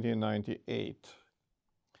in 1998.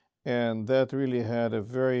 And that really had a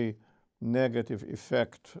very negative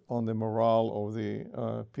effect on the morale of the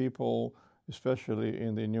people, especially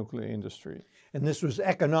in the nuclear industry. And this was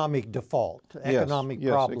economic default, economic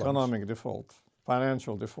problems. Yes, economic default,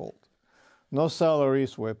 financial default. No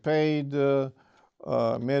salaries were paid,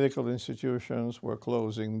 medical institutions were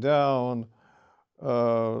closing down.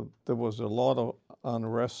 There was a lot of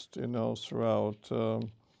unrest, you know, throughout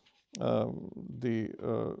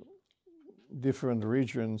the different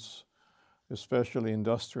regions, especially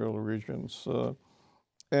industrial regions.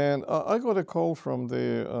 And I got a call from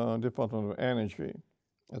the Department of Energy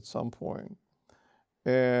at some point.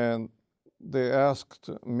 And they asked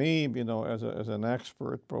me, you know, as an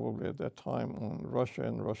expert probably at that time on Russia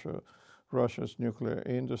and Russia's nuclear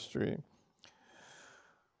industry,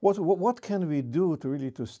 what can we do to really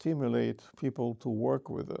to stimulate people to work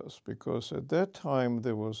with us? Because at that time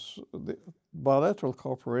the bilateral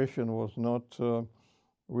cooperation was not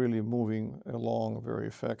really moving along very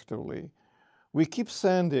effectively. We keep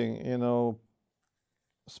sending, you know,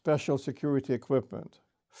 special security equipment,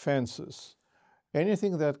 fences,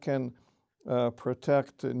 anything that can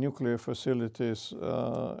protect nuclear facilities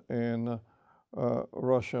in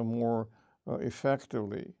Russia more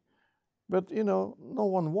effectively. But, you know, no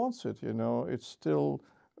one wants it, you know. It's still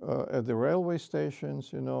at the railway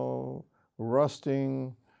stations, you know,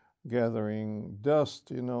 rusting, gathering dust,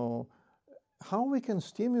 you know. How we can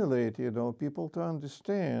stimulate, you know, people to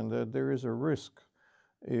understand that there is a risk.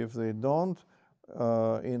 If they don't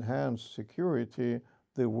enhance security,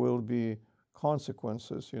 there will be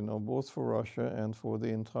consequences, you know, both for Russia and for the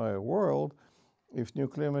entire world if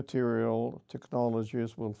nuclear material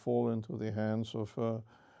technologies will fall into the hands of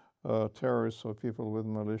terrorists or people with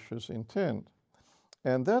malicious intent.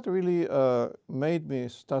 And that really made me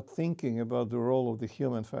start thinking about the role of the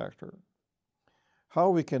human factor. How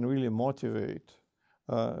we can really motivate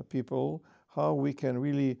people, how we can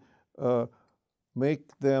really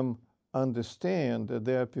make them understand that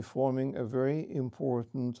they are performing a very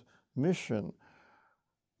important mission,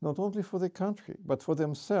 not only for the country, but for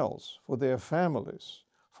themselves, for their families,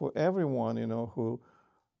 for everyone, you know, who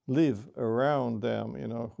live around them, you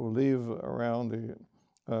know, who live around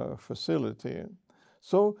the facility.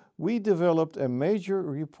 So we developed a major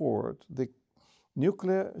report, the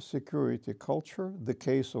Nuclear Security Culture, the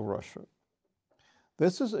Case of Russia.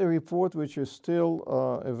 This is a report which is still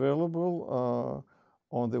available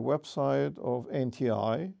on the website of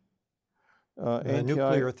NTI. The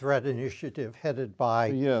Nuclear Threat Initiative headed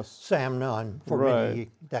by Sam Nunn for many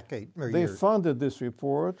decades or years. They funded this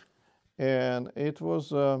report, and it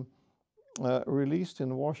was released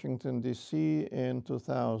in Washington, D.C. in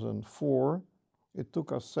 2004. It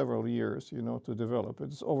took us several years, you know, to develop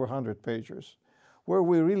it. It's over 100 pages, where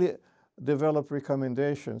we really develop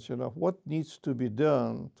recommendations, you know, what needs to be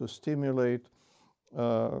done to stimulate,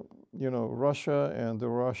 you know, Russia and the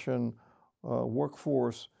Russian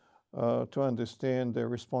workforce to understand their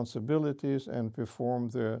responsibilities and perform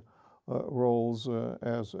their roles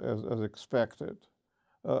as expected.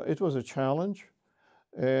 It was a challenge,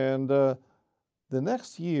 and the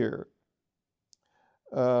next year,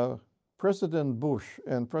 President Bush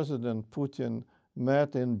and President Putin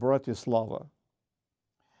met in Bratislava,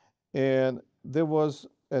 and there was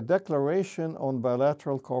a declaration on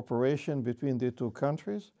bilateral cooperation between the two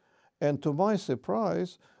countries, and to my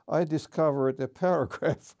surprise, I discovered a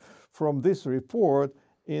paragraph from this report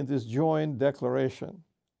in this joint declaration.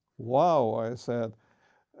 Wow, I said,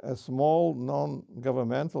 a small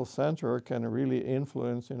non-governmental center can really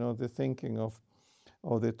influence, the thinking of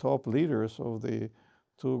the top leaders of the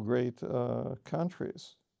two great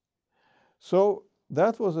countries. So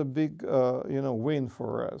that was a big, win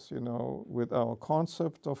for us, with our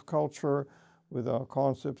concept of culture, with our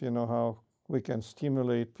concept, how we can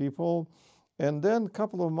stimulate people. And then a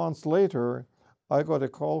couple of months later, I got a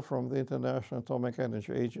call from the International Atomic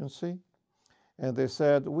Energy Agency, and they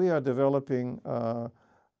said, we are developing a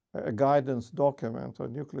guidance document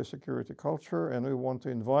on nuclear security culture, and we want to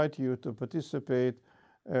invite you to participate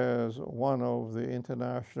as one of the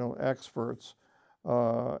international experts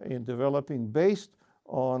in developing, based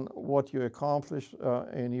on what you accomplished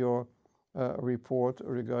in your report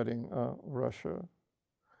regarding Russia.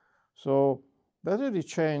 So that really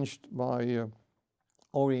changed my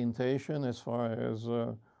orientation as far as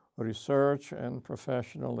research and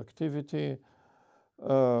professional activity.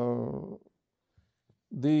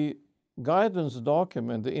 The guidance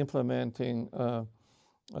document, the implementing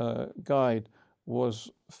guide,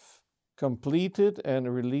 was completed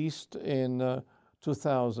and released in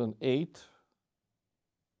 2008.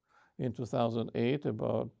 In 2008,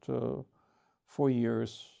 about 4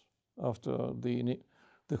 years after the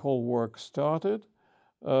whole work started.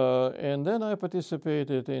 And then I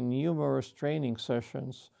participated in numerous training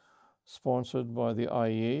sessions sponsored by the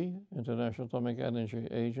IEA, International Atomic Energy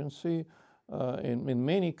Agency, in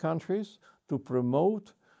many countries to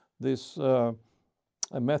promote this a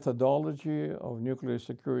methodology of nuclear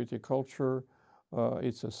security culture,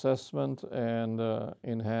 its assessment and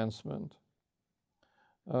enhancement.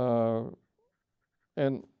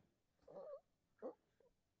 And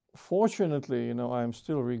fortunately, I'm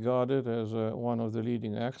still regarded as one of the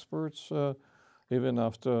leading experts. Even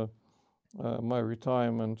after my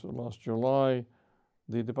retirement last July,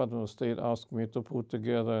 the Department of State asked me to put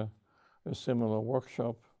together a similar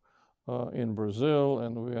workshop in Brazil,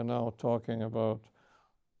 and we are now talking about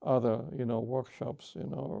other, workshops,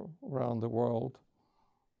 around the world.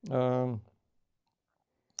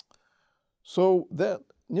 So that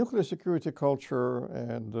nuclear security culture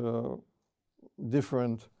and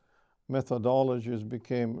different methodologies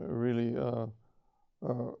became really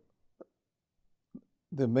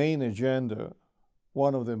the main agenda,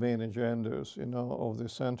 one of the main agendas, of the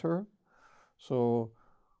center. So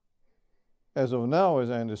as of now, as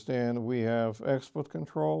I understand, we have export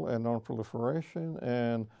control and non-proliferation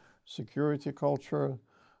and security culture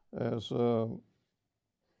as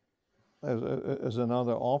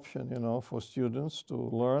another option, for students to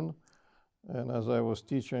learn. And as I was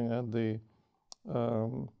teaching at the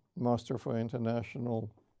Master for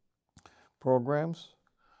International Programs,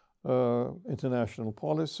 international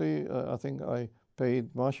policy, I think I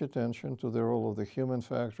paid much attention to the role of the human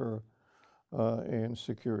factor in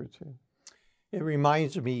security. It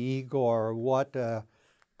reminds me, Igor, what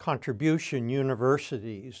contribution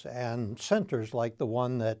universities and centers like the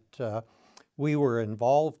one that we were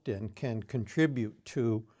involved in can contribute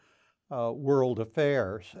to world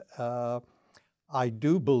affairs. I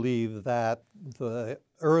do believe that the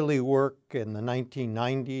early work in the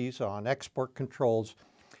 1990s on export controls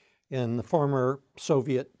in the former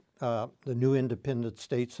Soviet, the new independent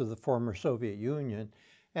states of the former Soviet Union,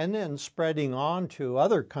 and then spreading on to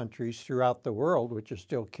other countries throughout the world, which is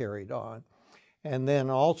still carried on. And then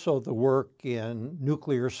also the work in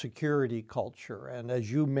nuclear security culture. And as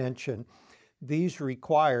you mentioned, these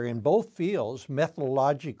require, in both fields,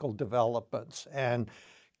 methodological developments and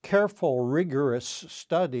careful, rigorous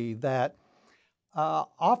study that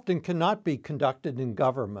often cannot be conducted in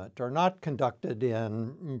government or not conducted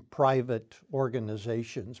in private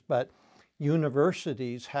organizations. But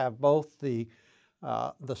universities have both the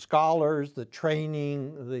scholars, the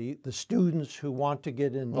training, the students who want to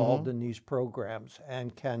get involved in these programs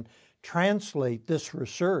and can translate this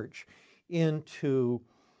research into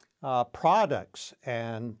products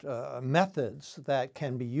and methods that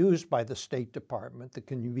can be used by the State Department, that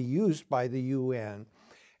can be used by the UN.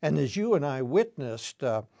 And as you and I witnessed,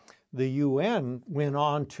 the UN went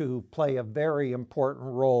on to play a very important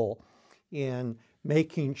role in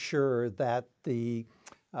making sure that the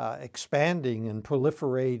expanding and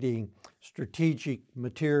proliferating strategic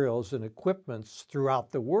materials and equipments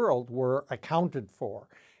throughout the world were accounted for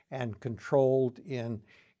and controlled in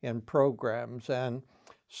programs. And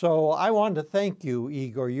so I want to thank you,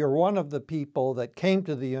 Igor. You're one of the people that came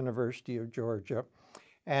to the University of Georgia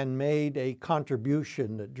and made a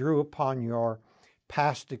contribution that drew upon your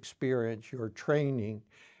past experience, your training,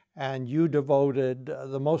 and you devoted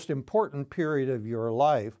the most important period of your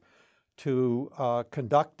life to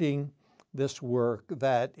conducting this work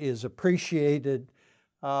that is appreciated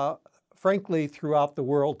frankly, throughout the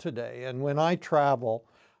world today. And when I travel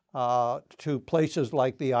to places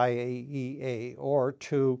like the IAEA or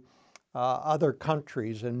to other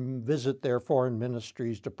countries and visit their foreign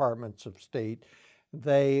ministries, departments of state,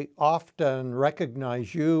 they often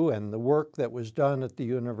recognize you and the work that was done at the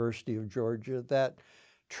University of Georgia that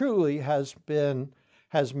truly has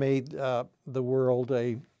made the world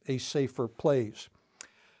a safer place.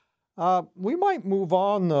 We might move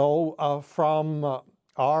on, though, from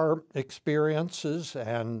our experiences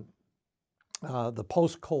and the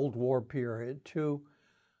post-Cold War period to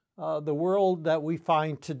the world that we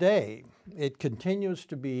find today. It continues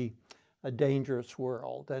to be a dangerous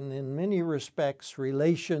world, and in many respects,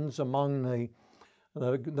 relations among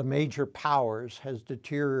the major powers has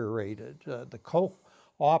deteriorated. The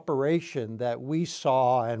cooperation that we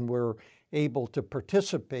saw and were able to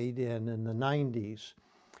participate in the 90s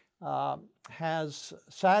has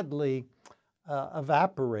sadly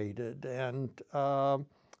evaporated, and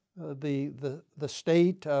the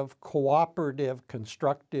state of cooperative,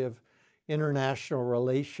 constructive international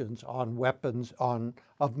relations on weapons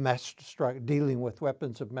of mass destruction, dealing with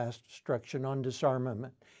weapons of mass destruction, on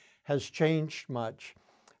disarmament, has changed much.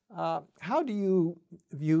 How do you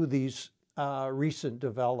view these recent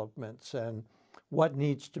developments and what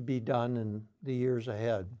needs to be done in the years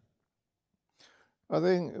ahead? I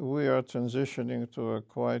think we are transitioning to a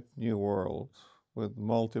quite new world with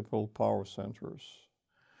multiple power centers.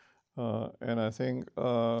 And I think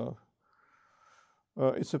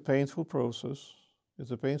it's a painful process.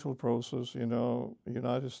 It's a painful process. You know, the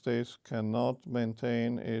United States cannot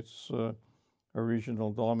maintain its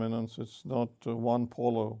regional dominance. It's not a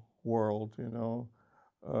one-polar world, you know.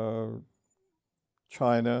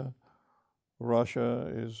 China, Russia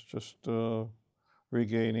is just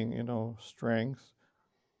regaining, you know, strength.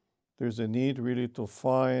 There's a need really to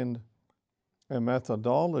find a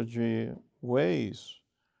methodology, ways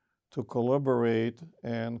to collaborate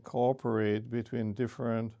and cooperate between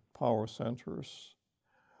different power centers.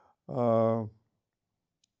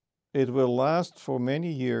 It will last for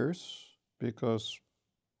many years because,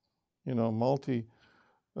 you know,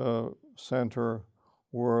 multi-center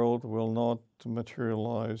world will not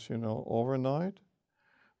materialize, you know, overnight.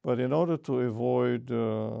 But in order to avoid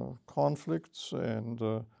conflicts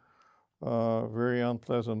and very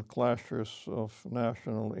unpleasant clashes of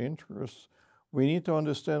national interests, we need to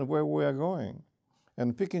understand where we are going.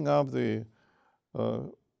 And picking up the,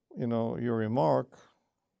 you know, your remark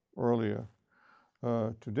earlier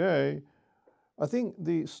today, I think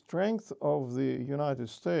the strength of the United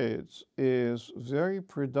States is very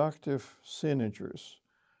productive synergies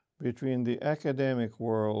between the academic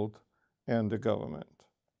world and the government.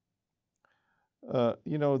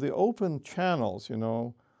 You know, the open channels, you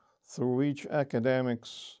know, through which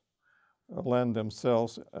academics lend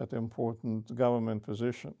themselves at important government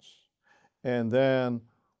positions, and then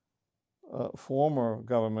former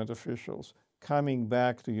government officials coming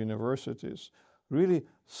back to universities really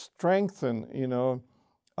strengthen, you know,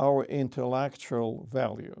 our intellectual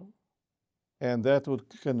value. And that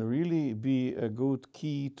can really be a good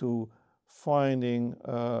key to finding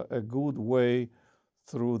a good way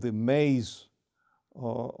through the maze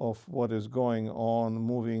of what is going on,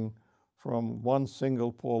 moving from one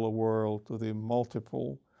single polar world to the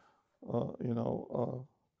multiple, you know,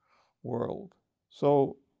 world.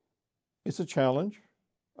 So it's a challenge.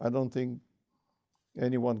 I don't think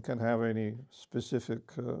anyone can have any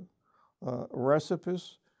specific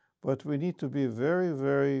recipes, but we need to be very,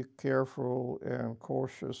 very careful and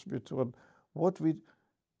cautious between what we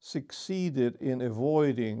succeeded in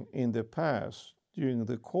avoiding in the past during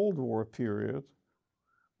the Cold War period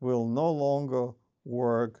will no longer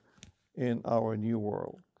work in our new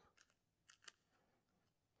world.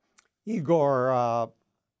 Igor,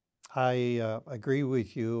 I agree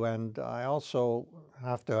with you, and I also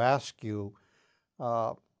have to ask you,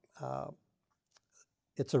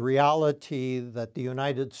 it's a reality that the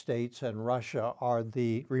United States and Russia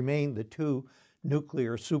remain the two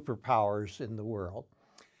nuclear superpowers in the world.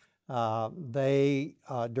 They,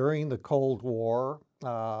 during the Cold War,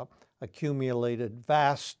 accumulated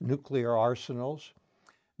vast nuclear arsenals.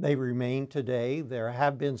 They remain today. There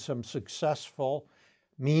have been some successful,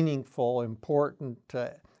 meaningful, important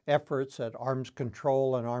efforts at arms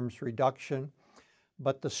control and arms reduction.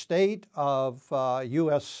 But the state of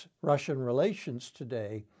U.S.-Russian relations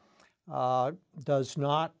today does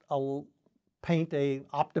not paint an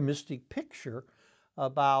optimistic picture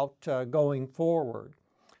about going forward.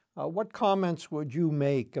 What comments would you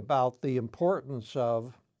make about the importance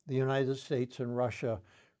of the United States and Russia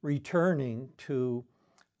returning to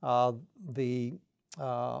the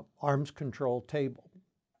arms control table?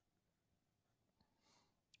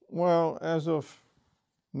 Well, as of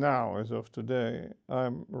now, as of today,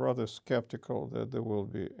 I'm rather skeptical that there will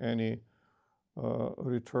be any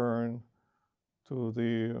return to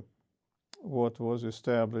the what was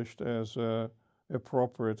established as a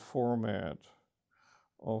appropriate format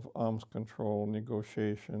of arms control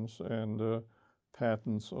negotiations and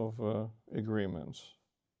patents of agreements.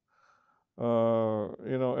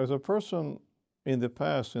 You know, as a person in the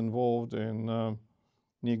past involved in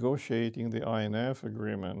negotiating the INF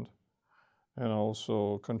agreement and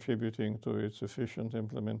also contributing to its efficient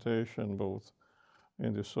implementation both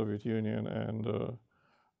in the Soviet Union and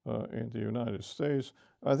in the United States,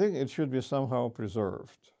 I think it should be somehow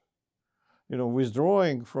preserved. You know,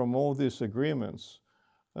 withdrawing from all these agreements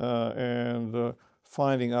and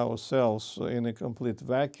finding ourselves in a complete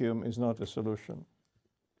vacuum is not a solution.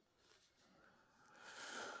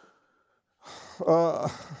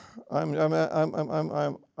 I'm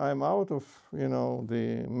out of, you know,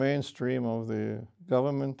 the mainstream of the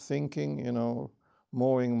government thinking, you know,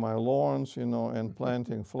 mowing my lawns, you know, and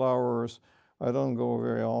planting flowers. I don't go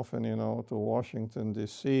very often, you know, to Washington,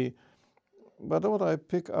 D.C. But what I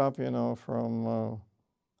pick up, you know, from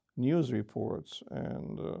news reports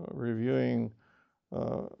and reviewing,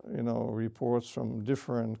 you know, reports from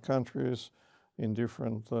different countries in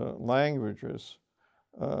different languages,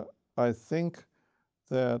 I think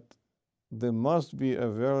that there must be a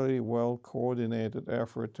very well coordinated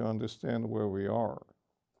effort to understand where we are.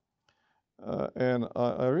 And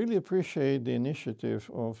I really appreciate the initiative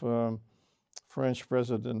of French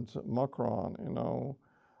President Macron, you know,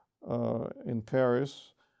 in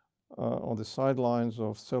Paris on the sidelines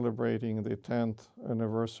of celebrating the 10th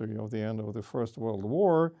anniversary of the end of the First World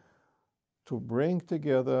War to bring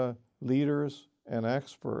together leaders and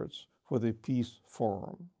experts for the Peace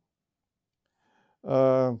Forum.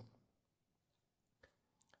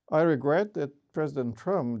 I regret that President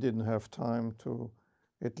Trump didn't have time to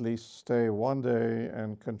at least stay one day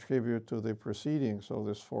and contribute to the proceedings of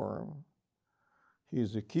this forum.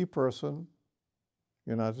 He's a key person.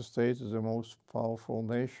 The United States is the most powerful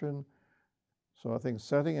nation. So I think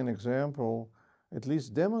setting an example, at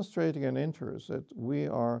least demonstrating an interest that we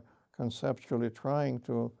are conceptually trying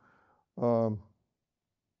to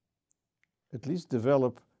at least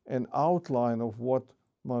develop an outline of what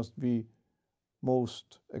must be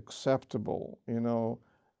most acceptable, you know,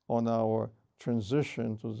 on our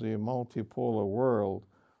transition to the multipolar world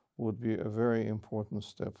would be a very important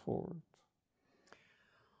step forward.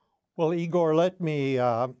 Well, Igor, let me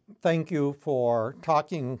thank you for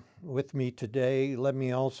talking with me today. Let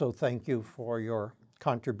me also thank you for your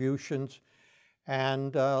contributions.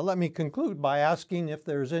 And let me conclude by asking if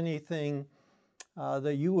there's anything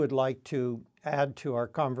that you would like to add to our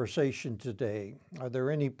conversation today. Are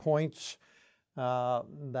there any points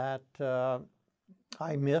that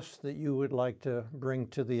I missed that you would like to bring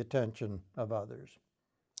to the attention of others?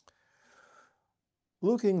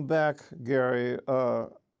 Looking back, Gary,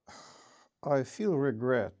 I feel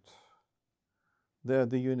regret that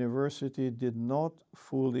the university did not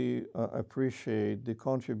fully appreciate the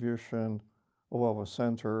contribution of our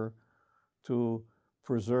center to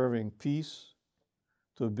preserving peace,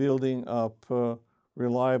 to building up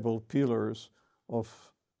reliable pillars of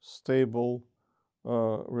stable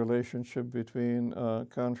relationship between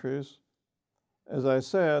countries. As I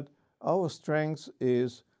said, our strength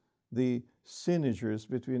is the synergies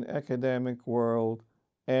between academic world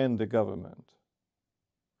and the government.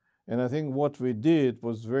 And I think what we did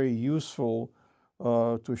was very useful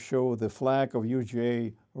to show the flag of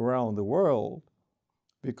UGA around the world,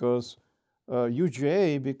 because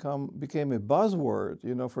UGA became a buzzword.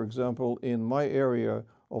 You know, for example, in my area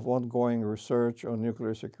of ongoing research on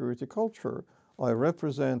nuclear security culture, I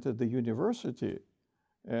represented the university,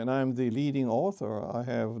 and I'm the leading author. I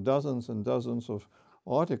have dozens and dozens of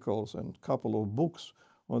articles and a couple of books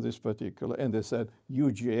on this particular, and they said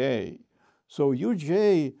UGA. So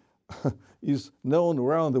UGA is known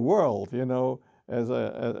around the world, you know, as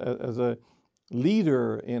a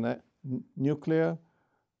leader in a nuclear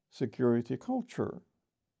security culture.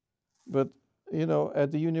 But, you know,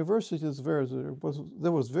 at the universities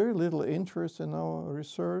there was very little interest in our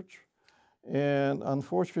research, and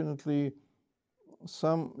unfortunately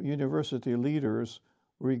some university leaders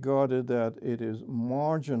regarded that it is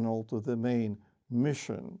marginal to the main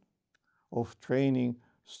mission of training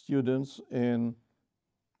students in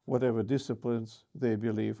whatever disciplines they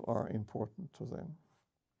believe are important to them.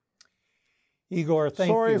 Igor, thank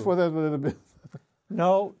you. Sorry for that little bit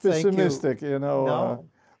pessimistic, you know,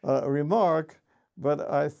 remark,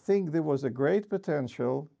 but I think there was a great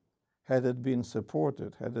potential had it been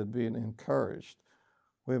supported, had it been encouraged.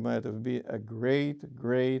 we might have been a great,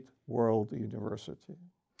 great world university.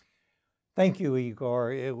 Thank you,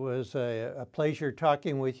 Igor. It was a pleasure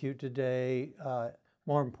talking with you today.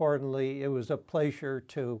 More importantly, it was a pleasure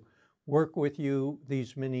to work with you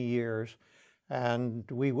these many years. And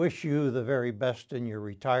we wish you the very best in your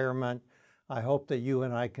retirement. I hope that you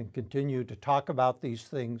and I can continue to talk about these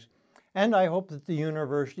things. And I hope that the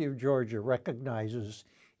University of Georgia recognizes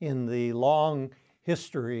in the long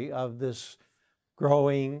history of this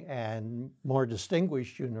growing and more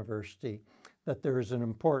distinguished university that there is an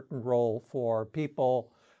important role for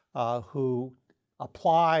people who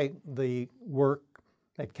apply the work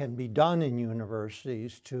that can be done in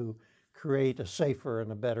universities to create a safer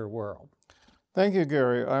and a better world. Thank you,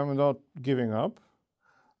 Gary. I'm not giving up.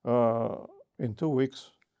 In 2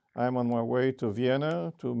 weeks, I'm on my way to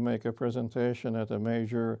Vienna to make a presentation at a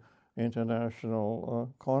major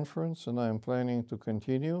international conference, and I'm planning to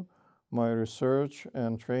continue my research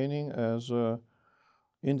and training as an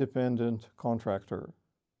independent contractor.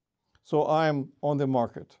 So I'm on the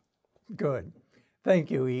market. Good.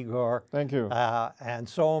 Thank you, Igor. Thank you. And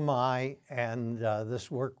so am I, and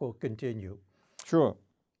this work will continue. Sure.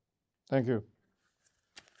 Thank you.